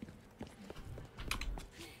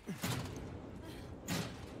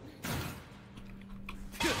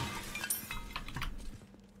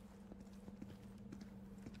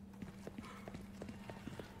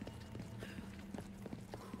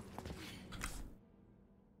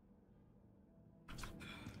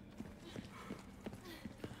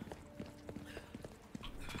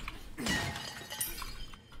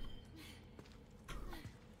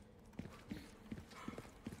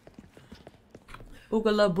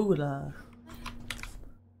 Oogala boogala.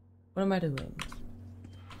 What am I doing?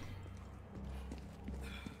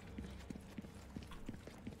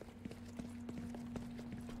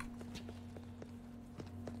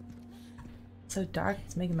 It's so dark,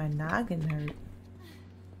 it's making my noggin hurt.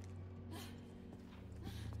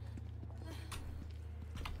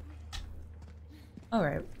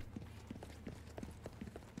 Alright.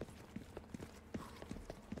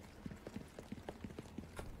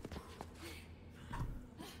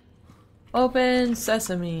 Open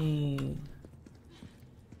sesame.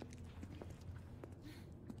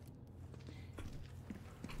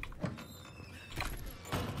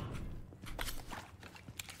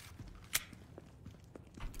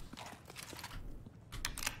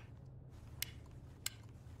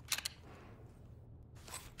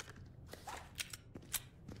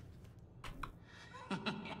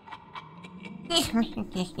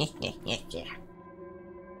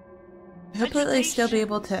 I hope that they still be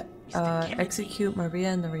able to execute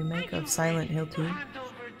Maria in the remake of Silent Hill 2.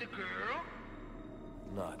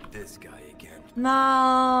 Not this guy again.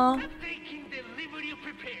 No. Taking delivery of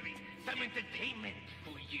preparing some entertainment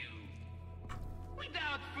for you.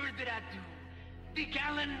 Without further ado, the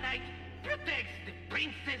gallant knight protects the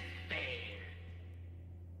princess fair.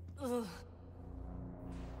 Ugh.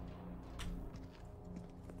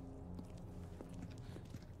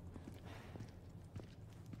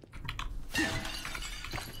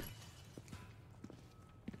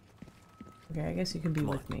 Okay, I guess you can be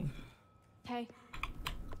with me. Okay.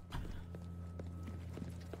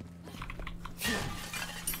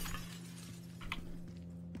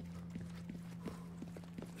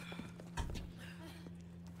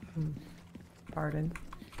 Pardon.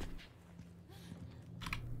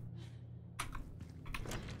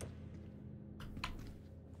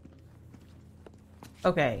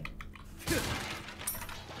 Okay.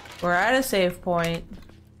 We're at a save point.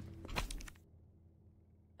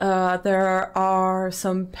 There are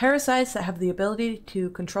some parasites that have the ability to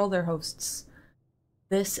control their hosts.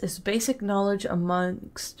 This is basic knowledge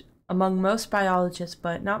among most biologists,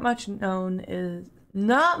 but not much is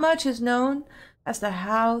known as to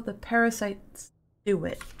how the parasites do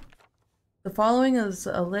it. The following is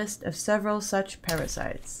a list of several such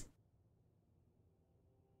parasites.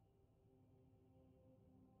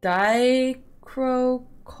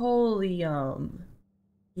 Dicrocolium.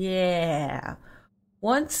 Yeah.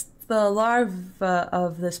 Once the larvae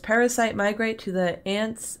of this parasite migrate to the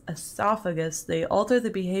ant's esophagus, they alter the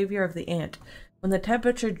behavior of the ant. When the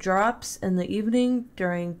temperature drops in the evening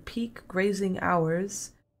during peak grazing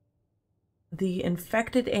hours, the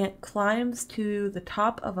infected ant climbs to the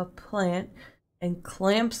top of a plant and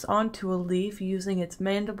clamps onto a leaf using its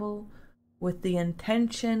mandible with the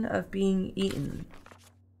intention of being eaten.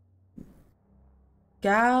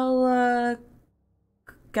 Galactosum.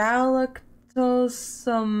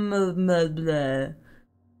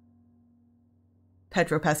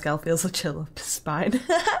 Pedro Pascal feels a chill up his spine.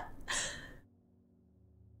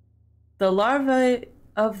 The larvae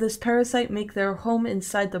of this parasite make their home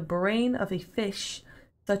inside the brain of a fish,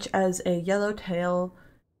 such as a yellowtail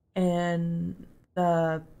and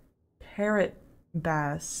the parrot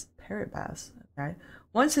bass. Okay.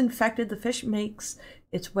 Once infected, the fish makes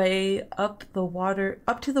its way up to the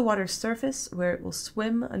water's surface, where it will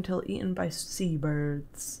swim until eaten by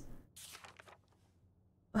seabirds.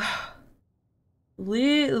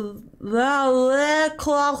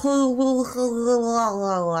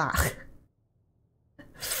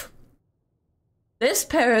 This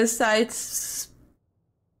parasite's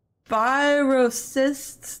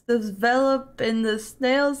spirocysts develop in the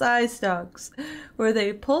snail's eye stalks, where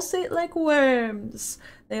they pulsate like worms.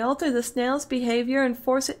 They alter the snail's behavior and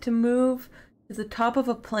force it to move to the top of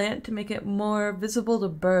a plant to make it more visible to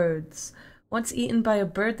birds. Once eaten by a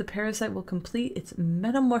bird, the parasite will complete its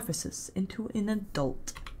metamorphosis into an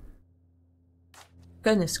adult.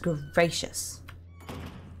 Goodness gracious.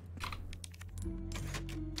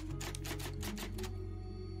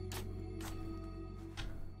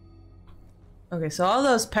 Okay, so all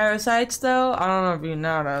those parasites, though, I don't know if you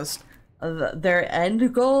noticed, their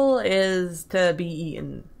end goal is to be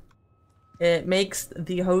eaten. It makes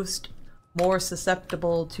the host more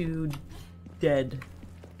susceptible to dead.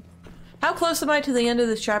 How close am I to the end of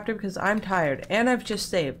this chapter? Because I'm tired, and I've just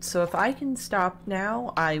saved, so if I can stop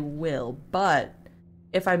now, I will. But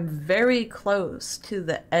if I'm very close to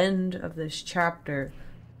the end of this chapter,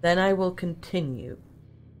 then I will continue.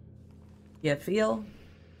 You feel?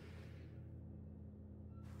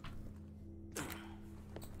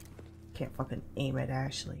 Can't fucking aim at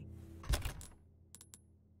Ashley.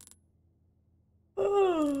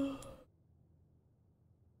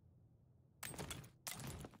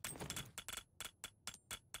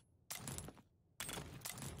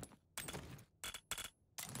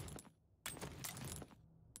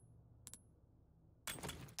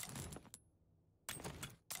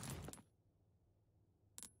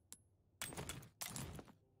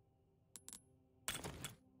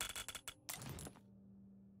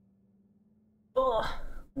 Ugh,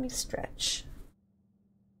 let me stretch.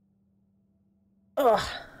 Ugh.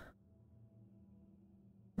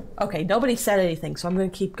 Okay, nobody said anything, so I'm gonna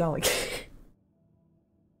keep going.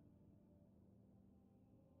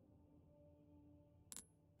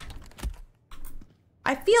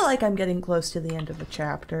 I feel like I'm getting close to the end of a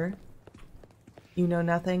chapter. You know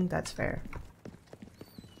nothing? That's fair.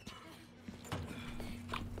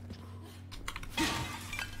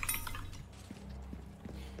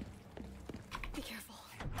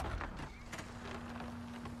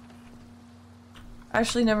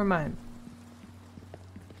 Actually, never mind.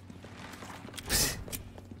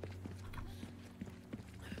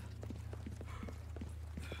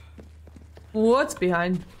 What's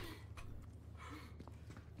behind?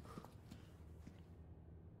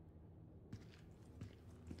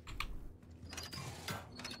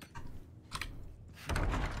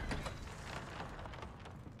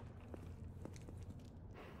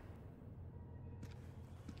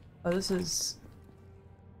 Oh, this is...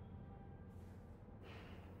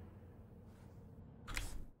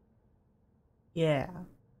 Yeah.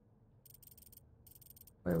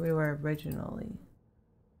 Where we were originally.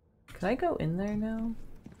 Can I go in there now?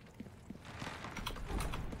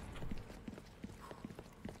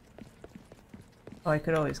 Oh, I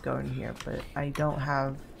could always go in here, but I don't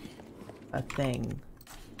have a thing.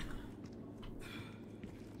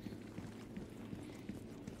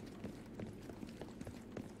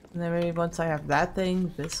 And then maybe once I have that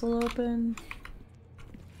thing, this will open.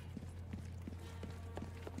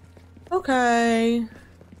 Okay.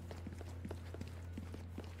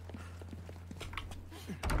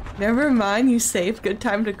 Never mind, you saved. Good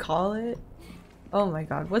time to call it. Oh my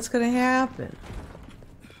god, what's gonna happen?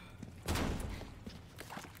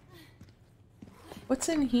 What's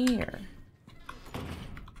in here?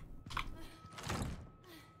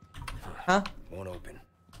 Huh? Won't open.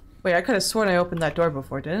 Wait, I could have sworn I opened that door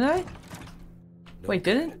before, didn't I? Wait,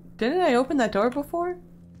 didn't I open that door before?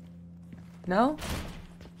 No?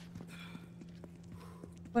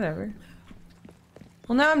 Whatever.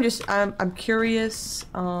 Well, now I'm curious,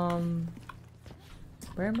 where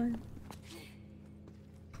am I?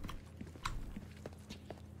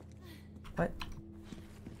 What?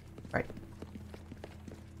 Right.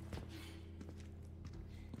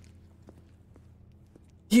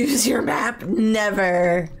 Use your map?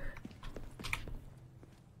 Never!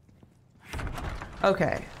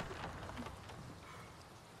 Okay.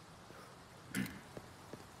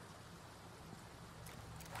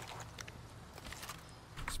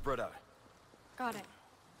 Spread out. Got it.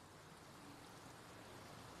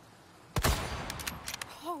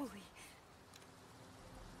 Holy.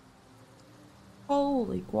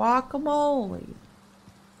 Holy guacamole.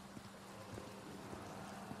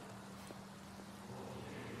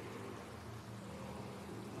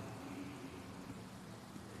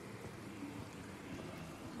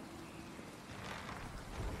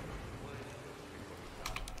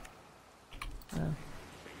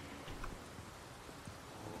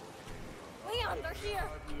 Leon, they're here.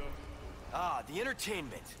 Ah, the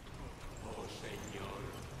entertainment.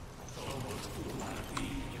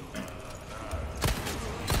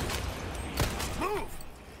 Move!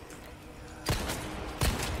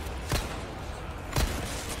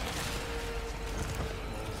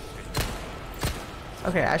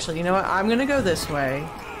 Okay, Ashley, you know what? I'm gonna go this way.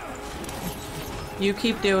 You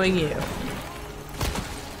keep doing you.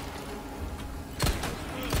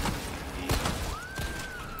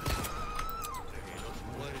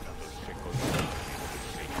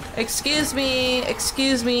 Excuse me,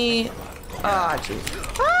 excuse me. Ah, oh, jeez.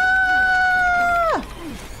 Ah!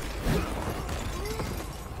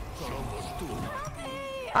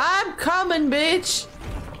 I'm coming, bitch.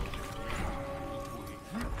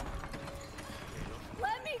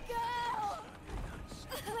 Let me go.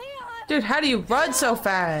 Leon. Dude, how do you run so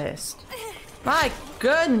fast? My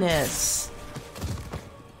goodness.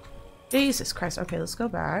 Jesus Christ. Okay, let's go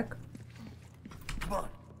back. Come on.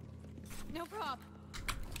 No problem.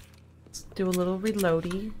 Let's do a little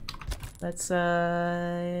reloady. Let's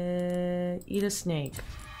eat a snake.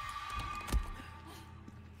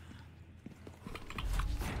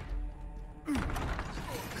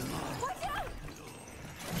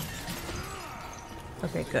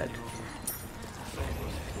 Okay, good.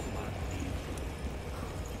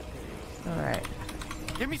 All right.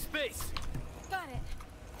 Give me space. Got it.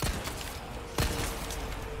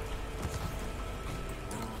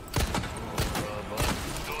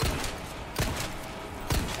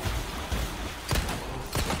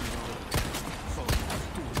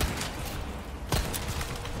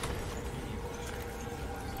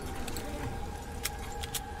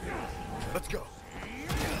 Let's go.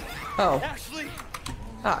 Oh. Ashley.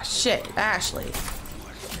 Oh shit, Ashley.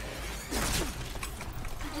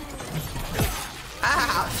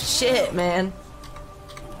 Ah, shit, man.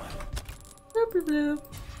 Bloop, bloop, bloop.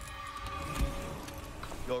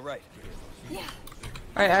 You all right? Yeah.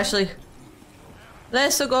 All right, Ashley.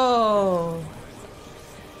 Let's go.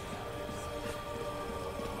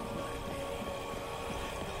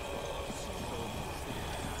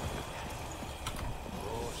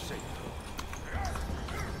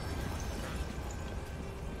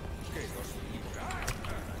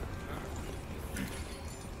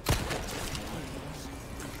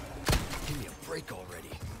 Give me a break already.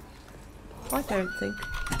 What do I think?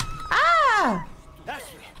 Ah!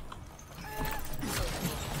 Ashley.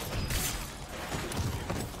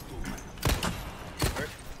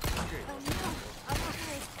 I'm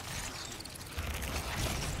okay.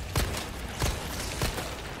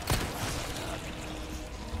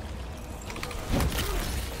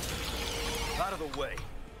 Out of the way.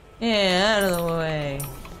 Yeah, out of the way.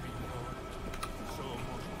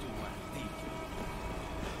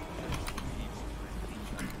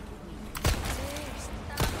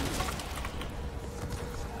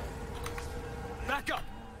 Back up!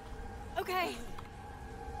 Okay.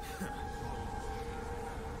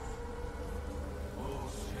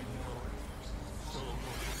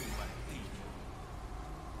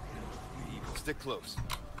 Stick close.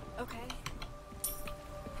 Okay.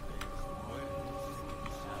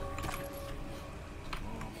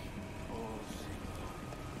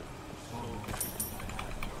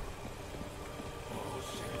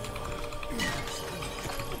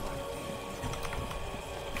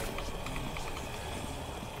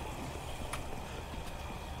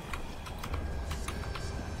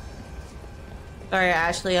 Sorry,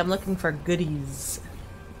 Ashley, I'm looking for goodies.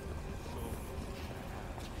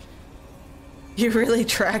 You really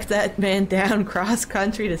tracked that man down cross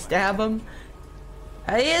country to stab him?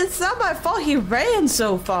 It's not my fault he ran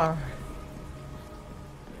so far.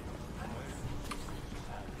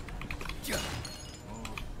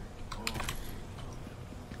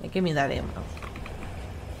 Hey, give me that ammo.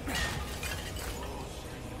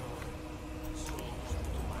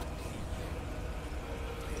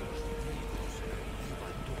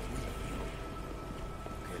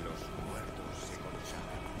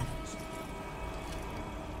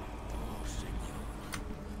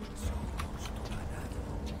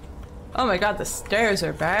 Oh my god, the stairs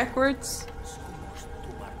are backwards?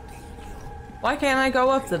 Why can't I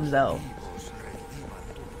go up them though?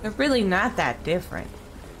 They're really not that different.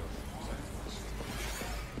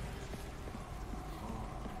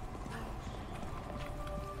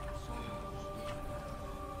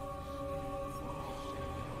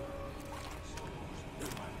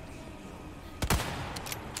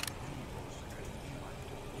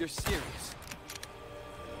 You're serious.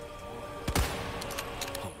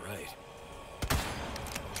 All right.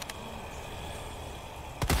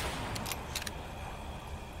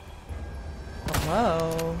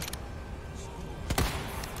 Hello?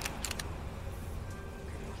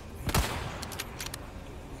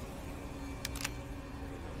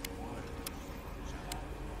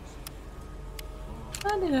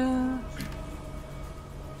 Ta-da.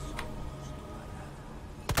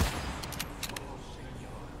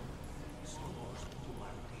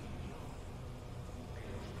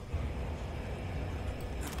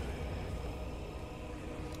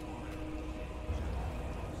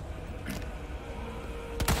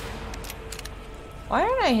 Why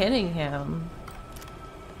aren't I hitting him?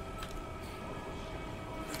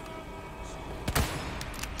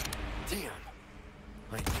 Damn.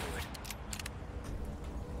 I knew it.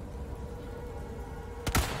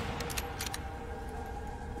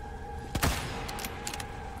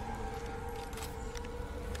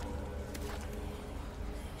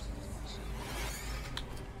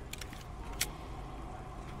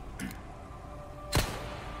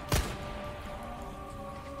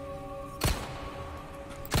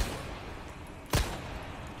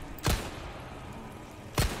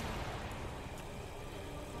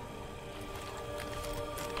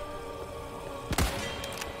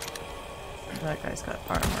 That guy's got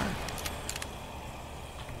armor.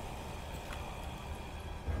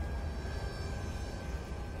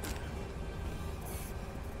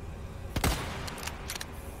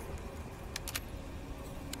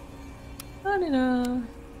 Ta-da.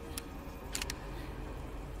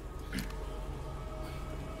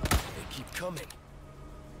 They keep coming.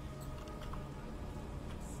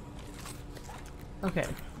 Okay.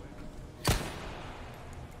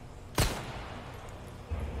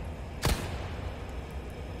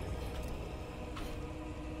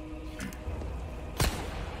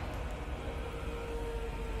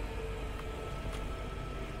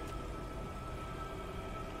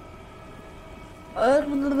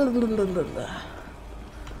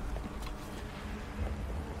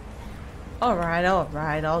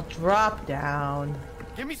 Alright, I'll drop down.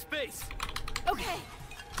 Give me space. Okay.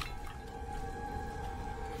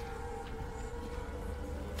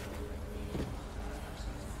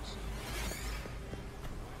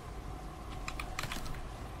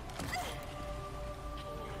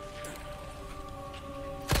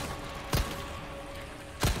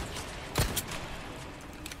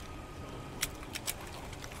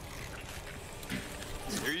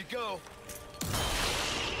 Here you go.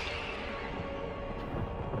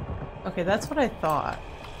 Okay, that's what I thought.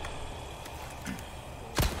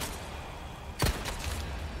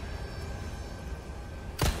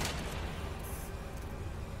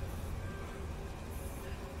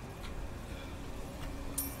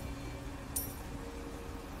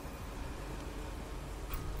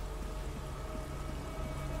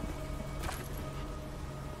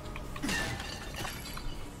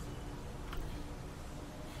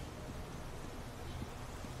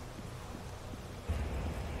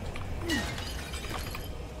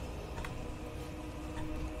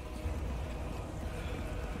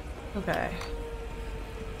 Okay.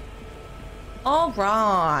 All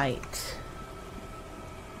right.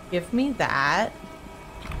 Give me that.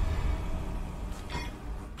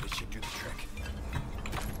 This should do the trick.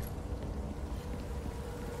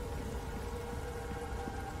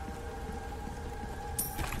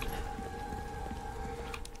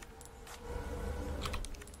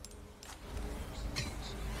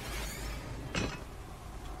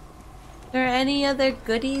 Are there any other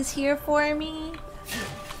goodies here for me?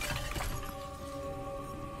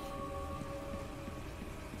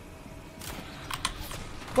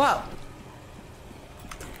 Whoa.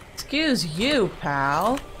 Excuse you,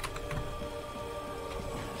 pal.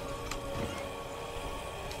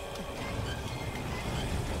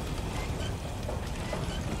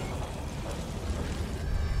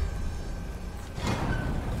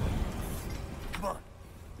 Come on.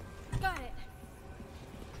 Got it.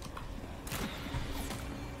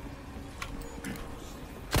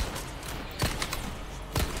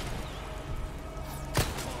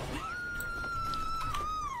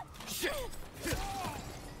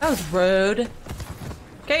 That was rude.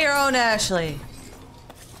 Get your own, Ashley.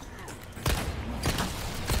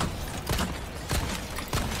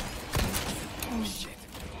 Oh shit.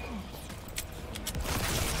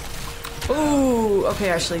 Ooh, okay,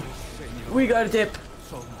 Ashley. We got a dip.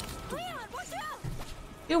 Leon, watch out!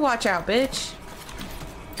 You watch out, bitch.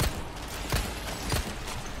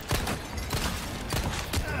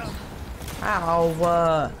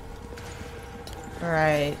 Ow.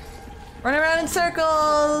 Alright. Run around in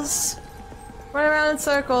circles! Run around in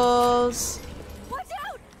circles! Watch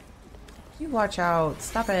out! You watch out.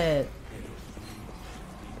 Stop it.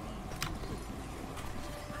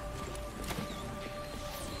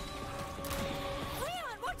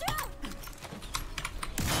 Leon, watch out!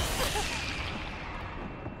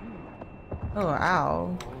 Oh,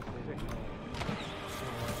 ow.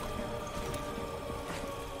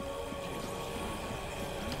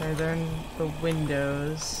 Okay, they're in the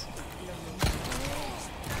windows.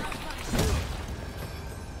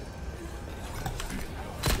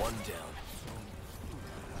 One down.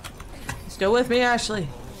 Still with me, Ashley.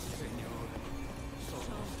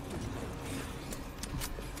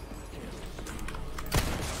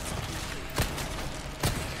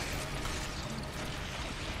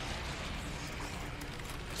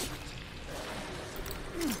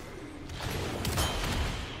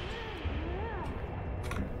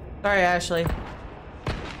 Sorry, Ashley.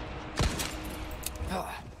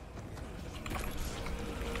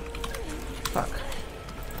 Fuck.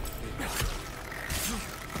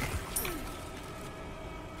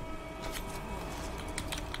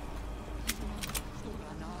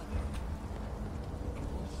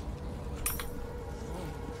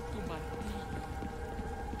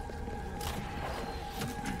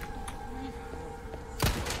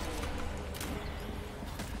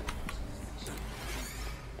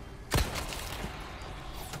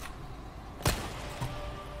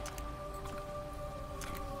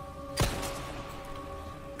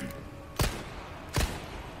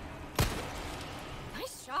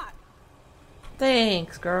 Nice shot.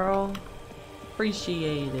 Thanks, girl.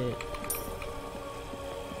 Appreciate it.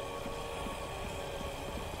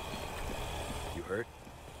 You hurt?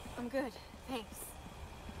 I'm good, thanks.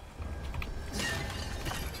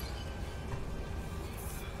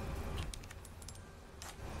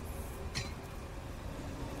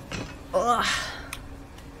 Ugh.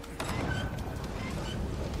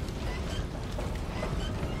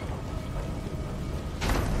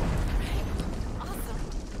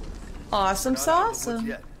 Awesome Not out of the woods sauce.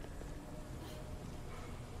 yet.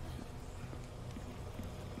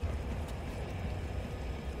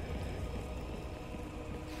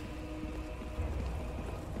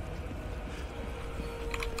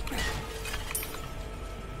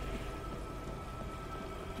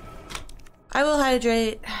 I will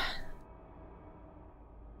hydrate.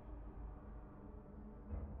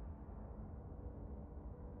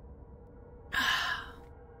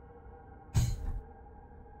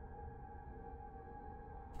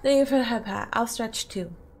 Thank you for the head pat. I'll stretch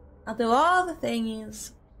too. I'll do all the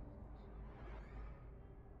thingies.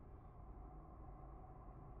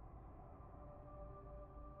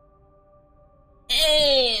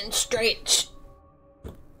 And stretch.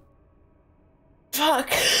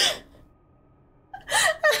 Fuck.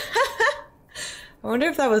 I wonder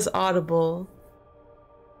if that was audible.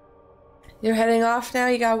 You're heading off now?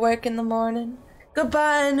 You got work in the morning?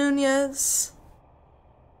 Goodbye, Nunez.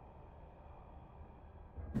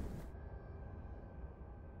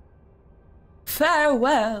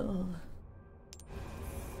 Farewell.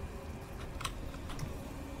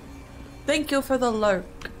 Thank you for the lurk.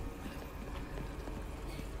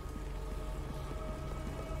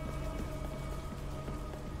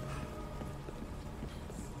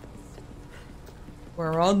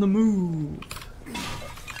 We're on the move.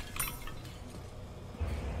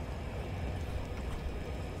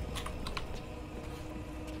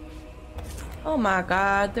 Oh my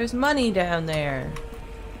god, there's money down there.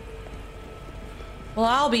 Well,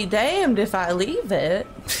 I'll be damned if I leave it.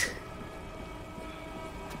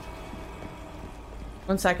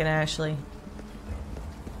 1 second, Ashley.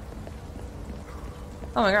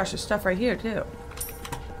 Oh my gosh, there's stuff right here too.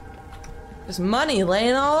 There's money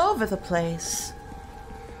laying all over the place.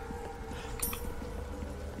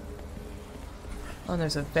 Oh, and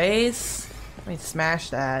there's a vase. Let me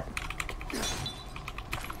smash that.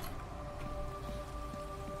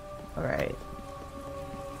 Alright.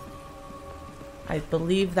 I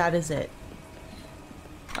believe that is it.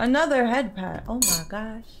 Another head pad. Oh my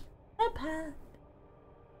gosh. Head pad.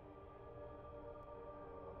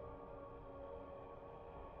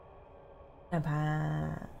 Head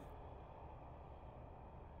pad.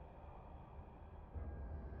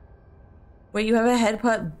 Wait, you have a head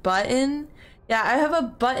pad button? Yeah, I have a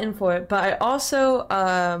button for it, but I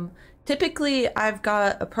also, typically I've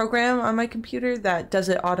got a program on my computer that does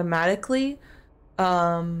it automatically.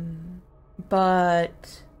 But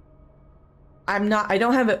I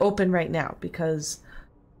don't have it open right now because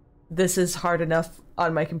this is hard enough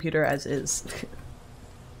on my computer as is.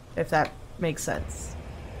 If that makes sense.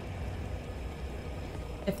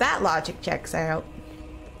 If that logic checks out.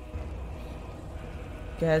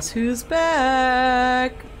 Guess who's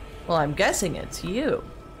back? Well, I'm guessing it's you.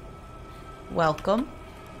 Welcome.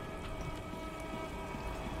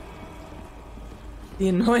 The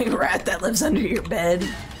annoying rat that lives under your bed.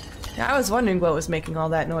 Yeah, I was wondering what was making all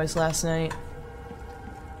that noise last night.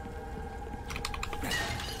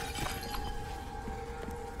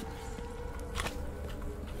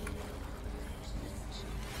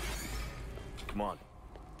 Come on.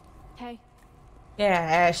 Hey. Yeah,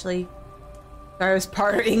 Ashley. I was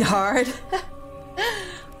partying hard.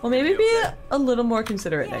 Well, maybe be a little more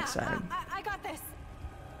considerate next time. I got this.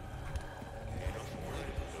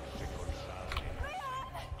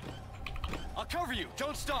 I'll cover you.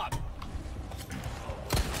 Don't stop.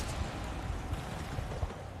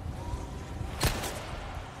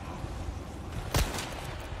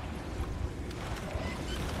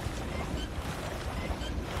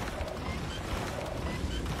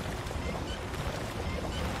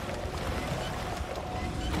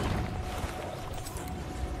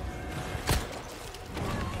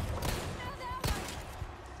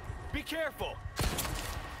 Be careful.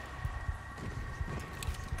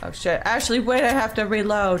 Oh shit. Ashley, wait, I have to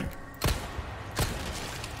reload.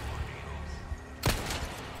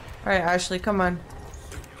 Alright, Ashley, come on.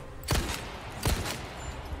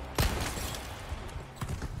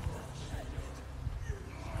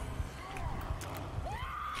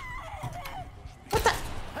 What the?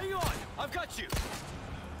 Hang on. I've got you.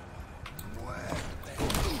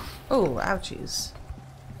 Oh, ouchies.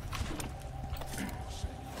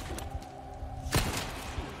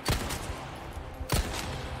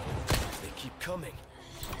 Coming.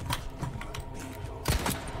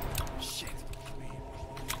 Shit.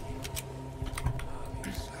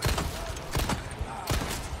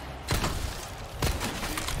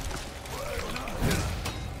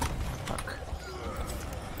 Fuck.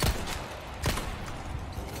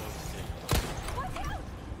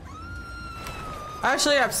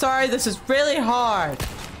 Actually, I'm sorry, this is really hard.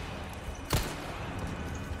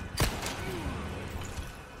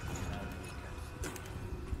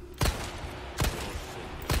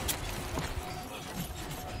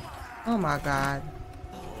 Oh my god.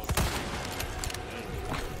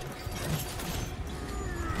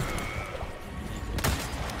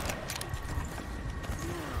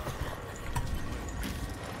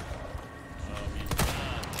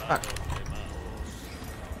 Fuck.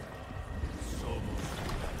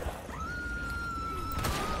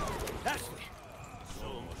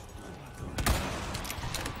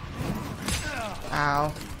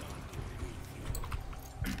 Ow.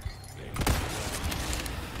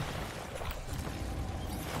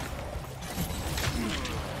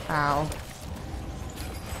 Ow.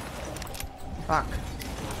 Fuck.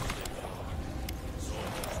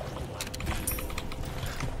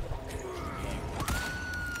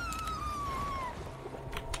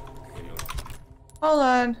 Hold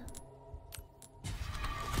on.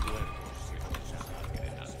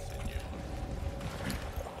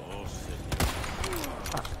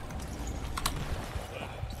 Fuck.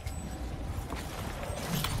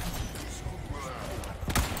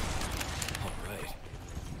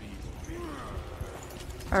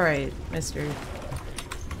 All right, mister.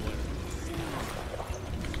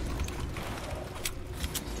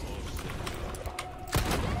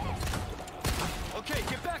 Okay,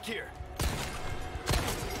 back here.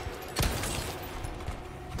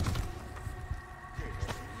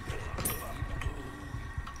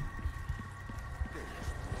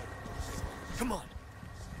 Come on.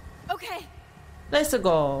 Okay. Let's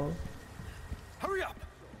go. Hurry up.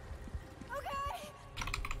 Okay.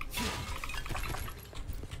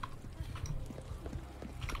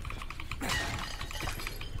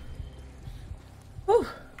 Whew.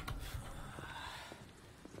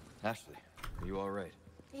 Ashley, are you all right?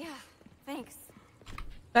 Yeah, thanks.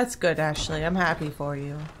 That's good, Ashley. I'm happy for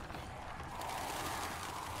you.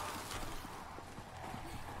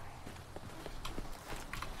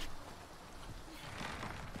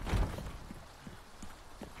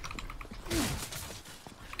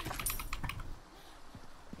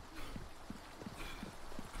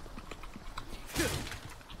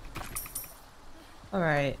 All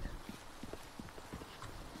right.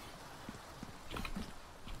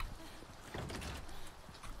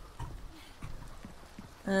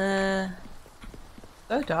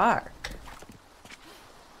 So dark.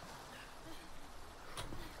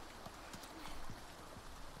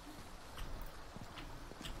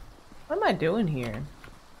 What am I doing here?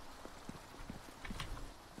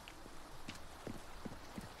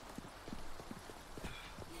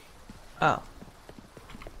 Oh.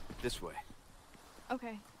 This way.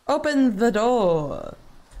 Okay. Open the door.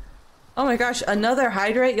 Oh my gosh, another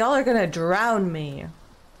hydrate? Y'all are gonna drown me.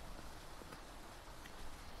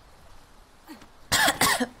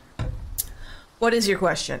 What is your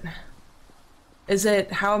question? Is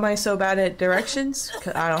it, how am I so bad at directions?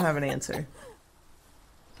 'Cause I don't have an answer.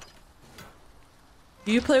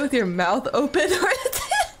 Do you play with your mouth open?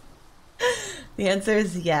 The answer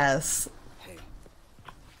is yes. Hey,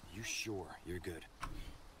 you sure you're good?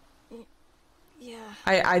 Yeah.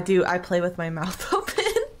 I do. I play with my mouth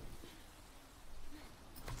open.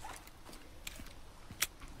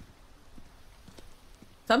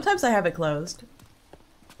 Sometimes I have it closed.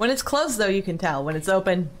 When it's closed, though, you can tell. When it's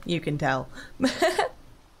open, you can tell.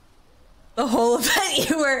 The whole event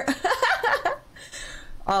you were...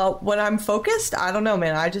 when I'm focused, I don't know,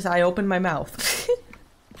 man. I open my mouth.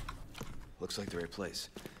 Looks like the right place.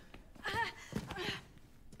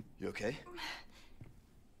 You okay?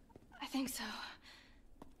 I think so.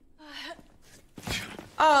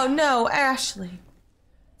 Oh no, Ashley.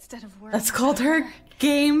 Instead of worrying That's called about her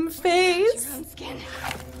game face. your own skin.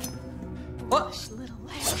 What? Hush, little lamb.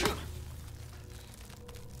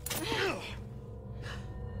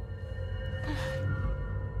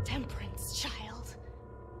 Temperance, child.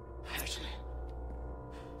 Ashley.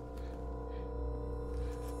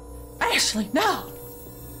 Ashley, no!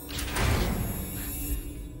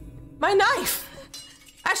 My knife!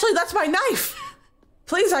 Ashley, that's my knife!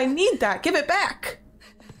 Please, I need that. Give it back.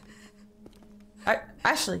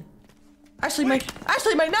 Ashley. Ashley, my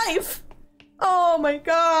knife! Oh my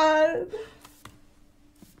god.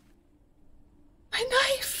 My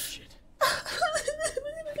knife! Shit.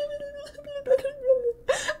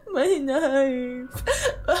 My knife.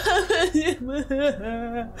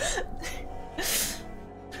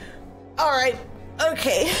 Alright,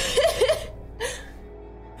 okay.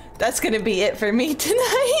 That's gonna be it for me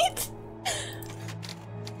tonight.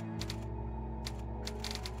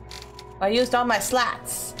 I used all my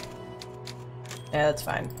slats. Yeah, that's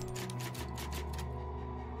fine.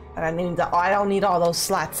 I don't need all those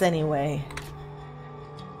slats anyway.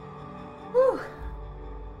 Whew.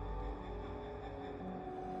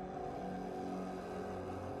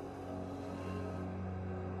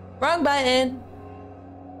 Wrong button.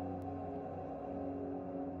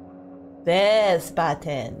 This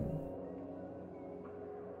button.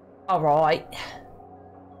 Alright.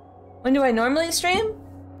 When do I normally stream?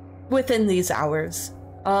 Within these hours.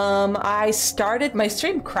 My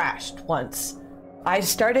stream crashed once. I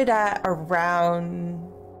started at around,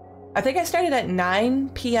 I think I started at 9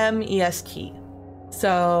 p.m. EST.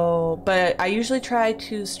 So, but I usually try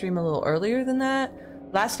to stream a little earlier than that.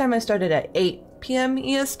 Last time I started at 8 p.m.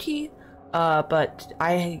 EST, but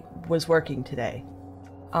I was working today.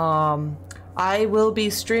 I will be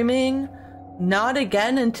streaming not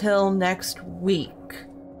again until next week.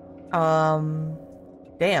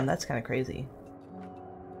 Damn, that's kind of crazy.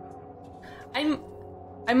 I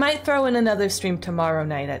might throw in another stream tomorrow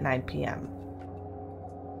night at 9 p.m.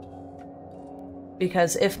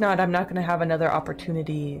 Because if not, I'm not going to have another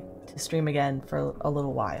opportunity to stream again for a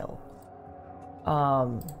little while.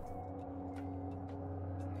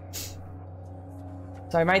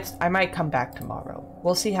 So I might come back tomorrow.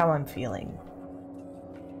 We'll see how I'm feeling.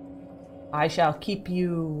 I shall keep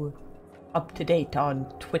you up to date on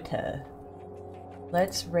Twitter.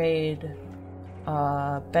 Let's raid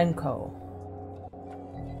Benko.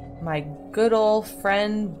 My good old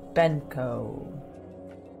friend Benko.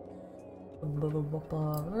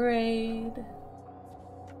 Raid.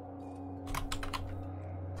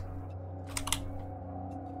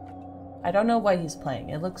 I don't know what he's playing.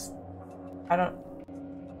 It looks... I don't...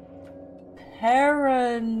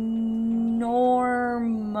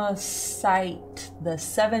 Paranormasight, The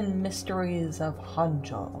Seven Mysteries of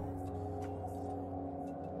Hanjo.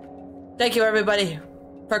 Thank you everybody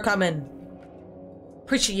for coming.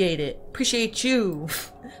 Appreciate it. Appreciate you.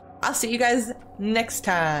 I'll see you guys next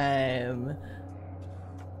time.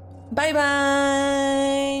 Bye bye.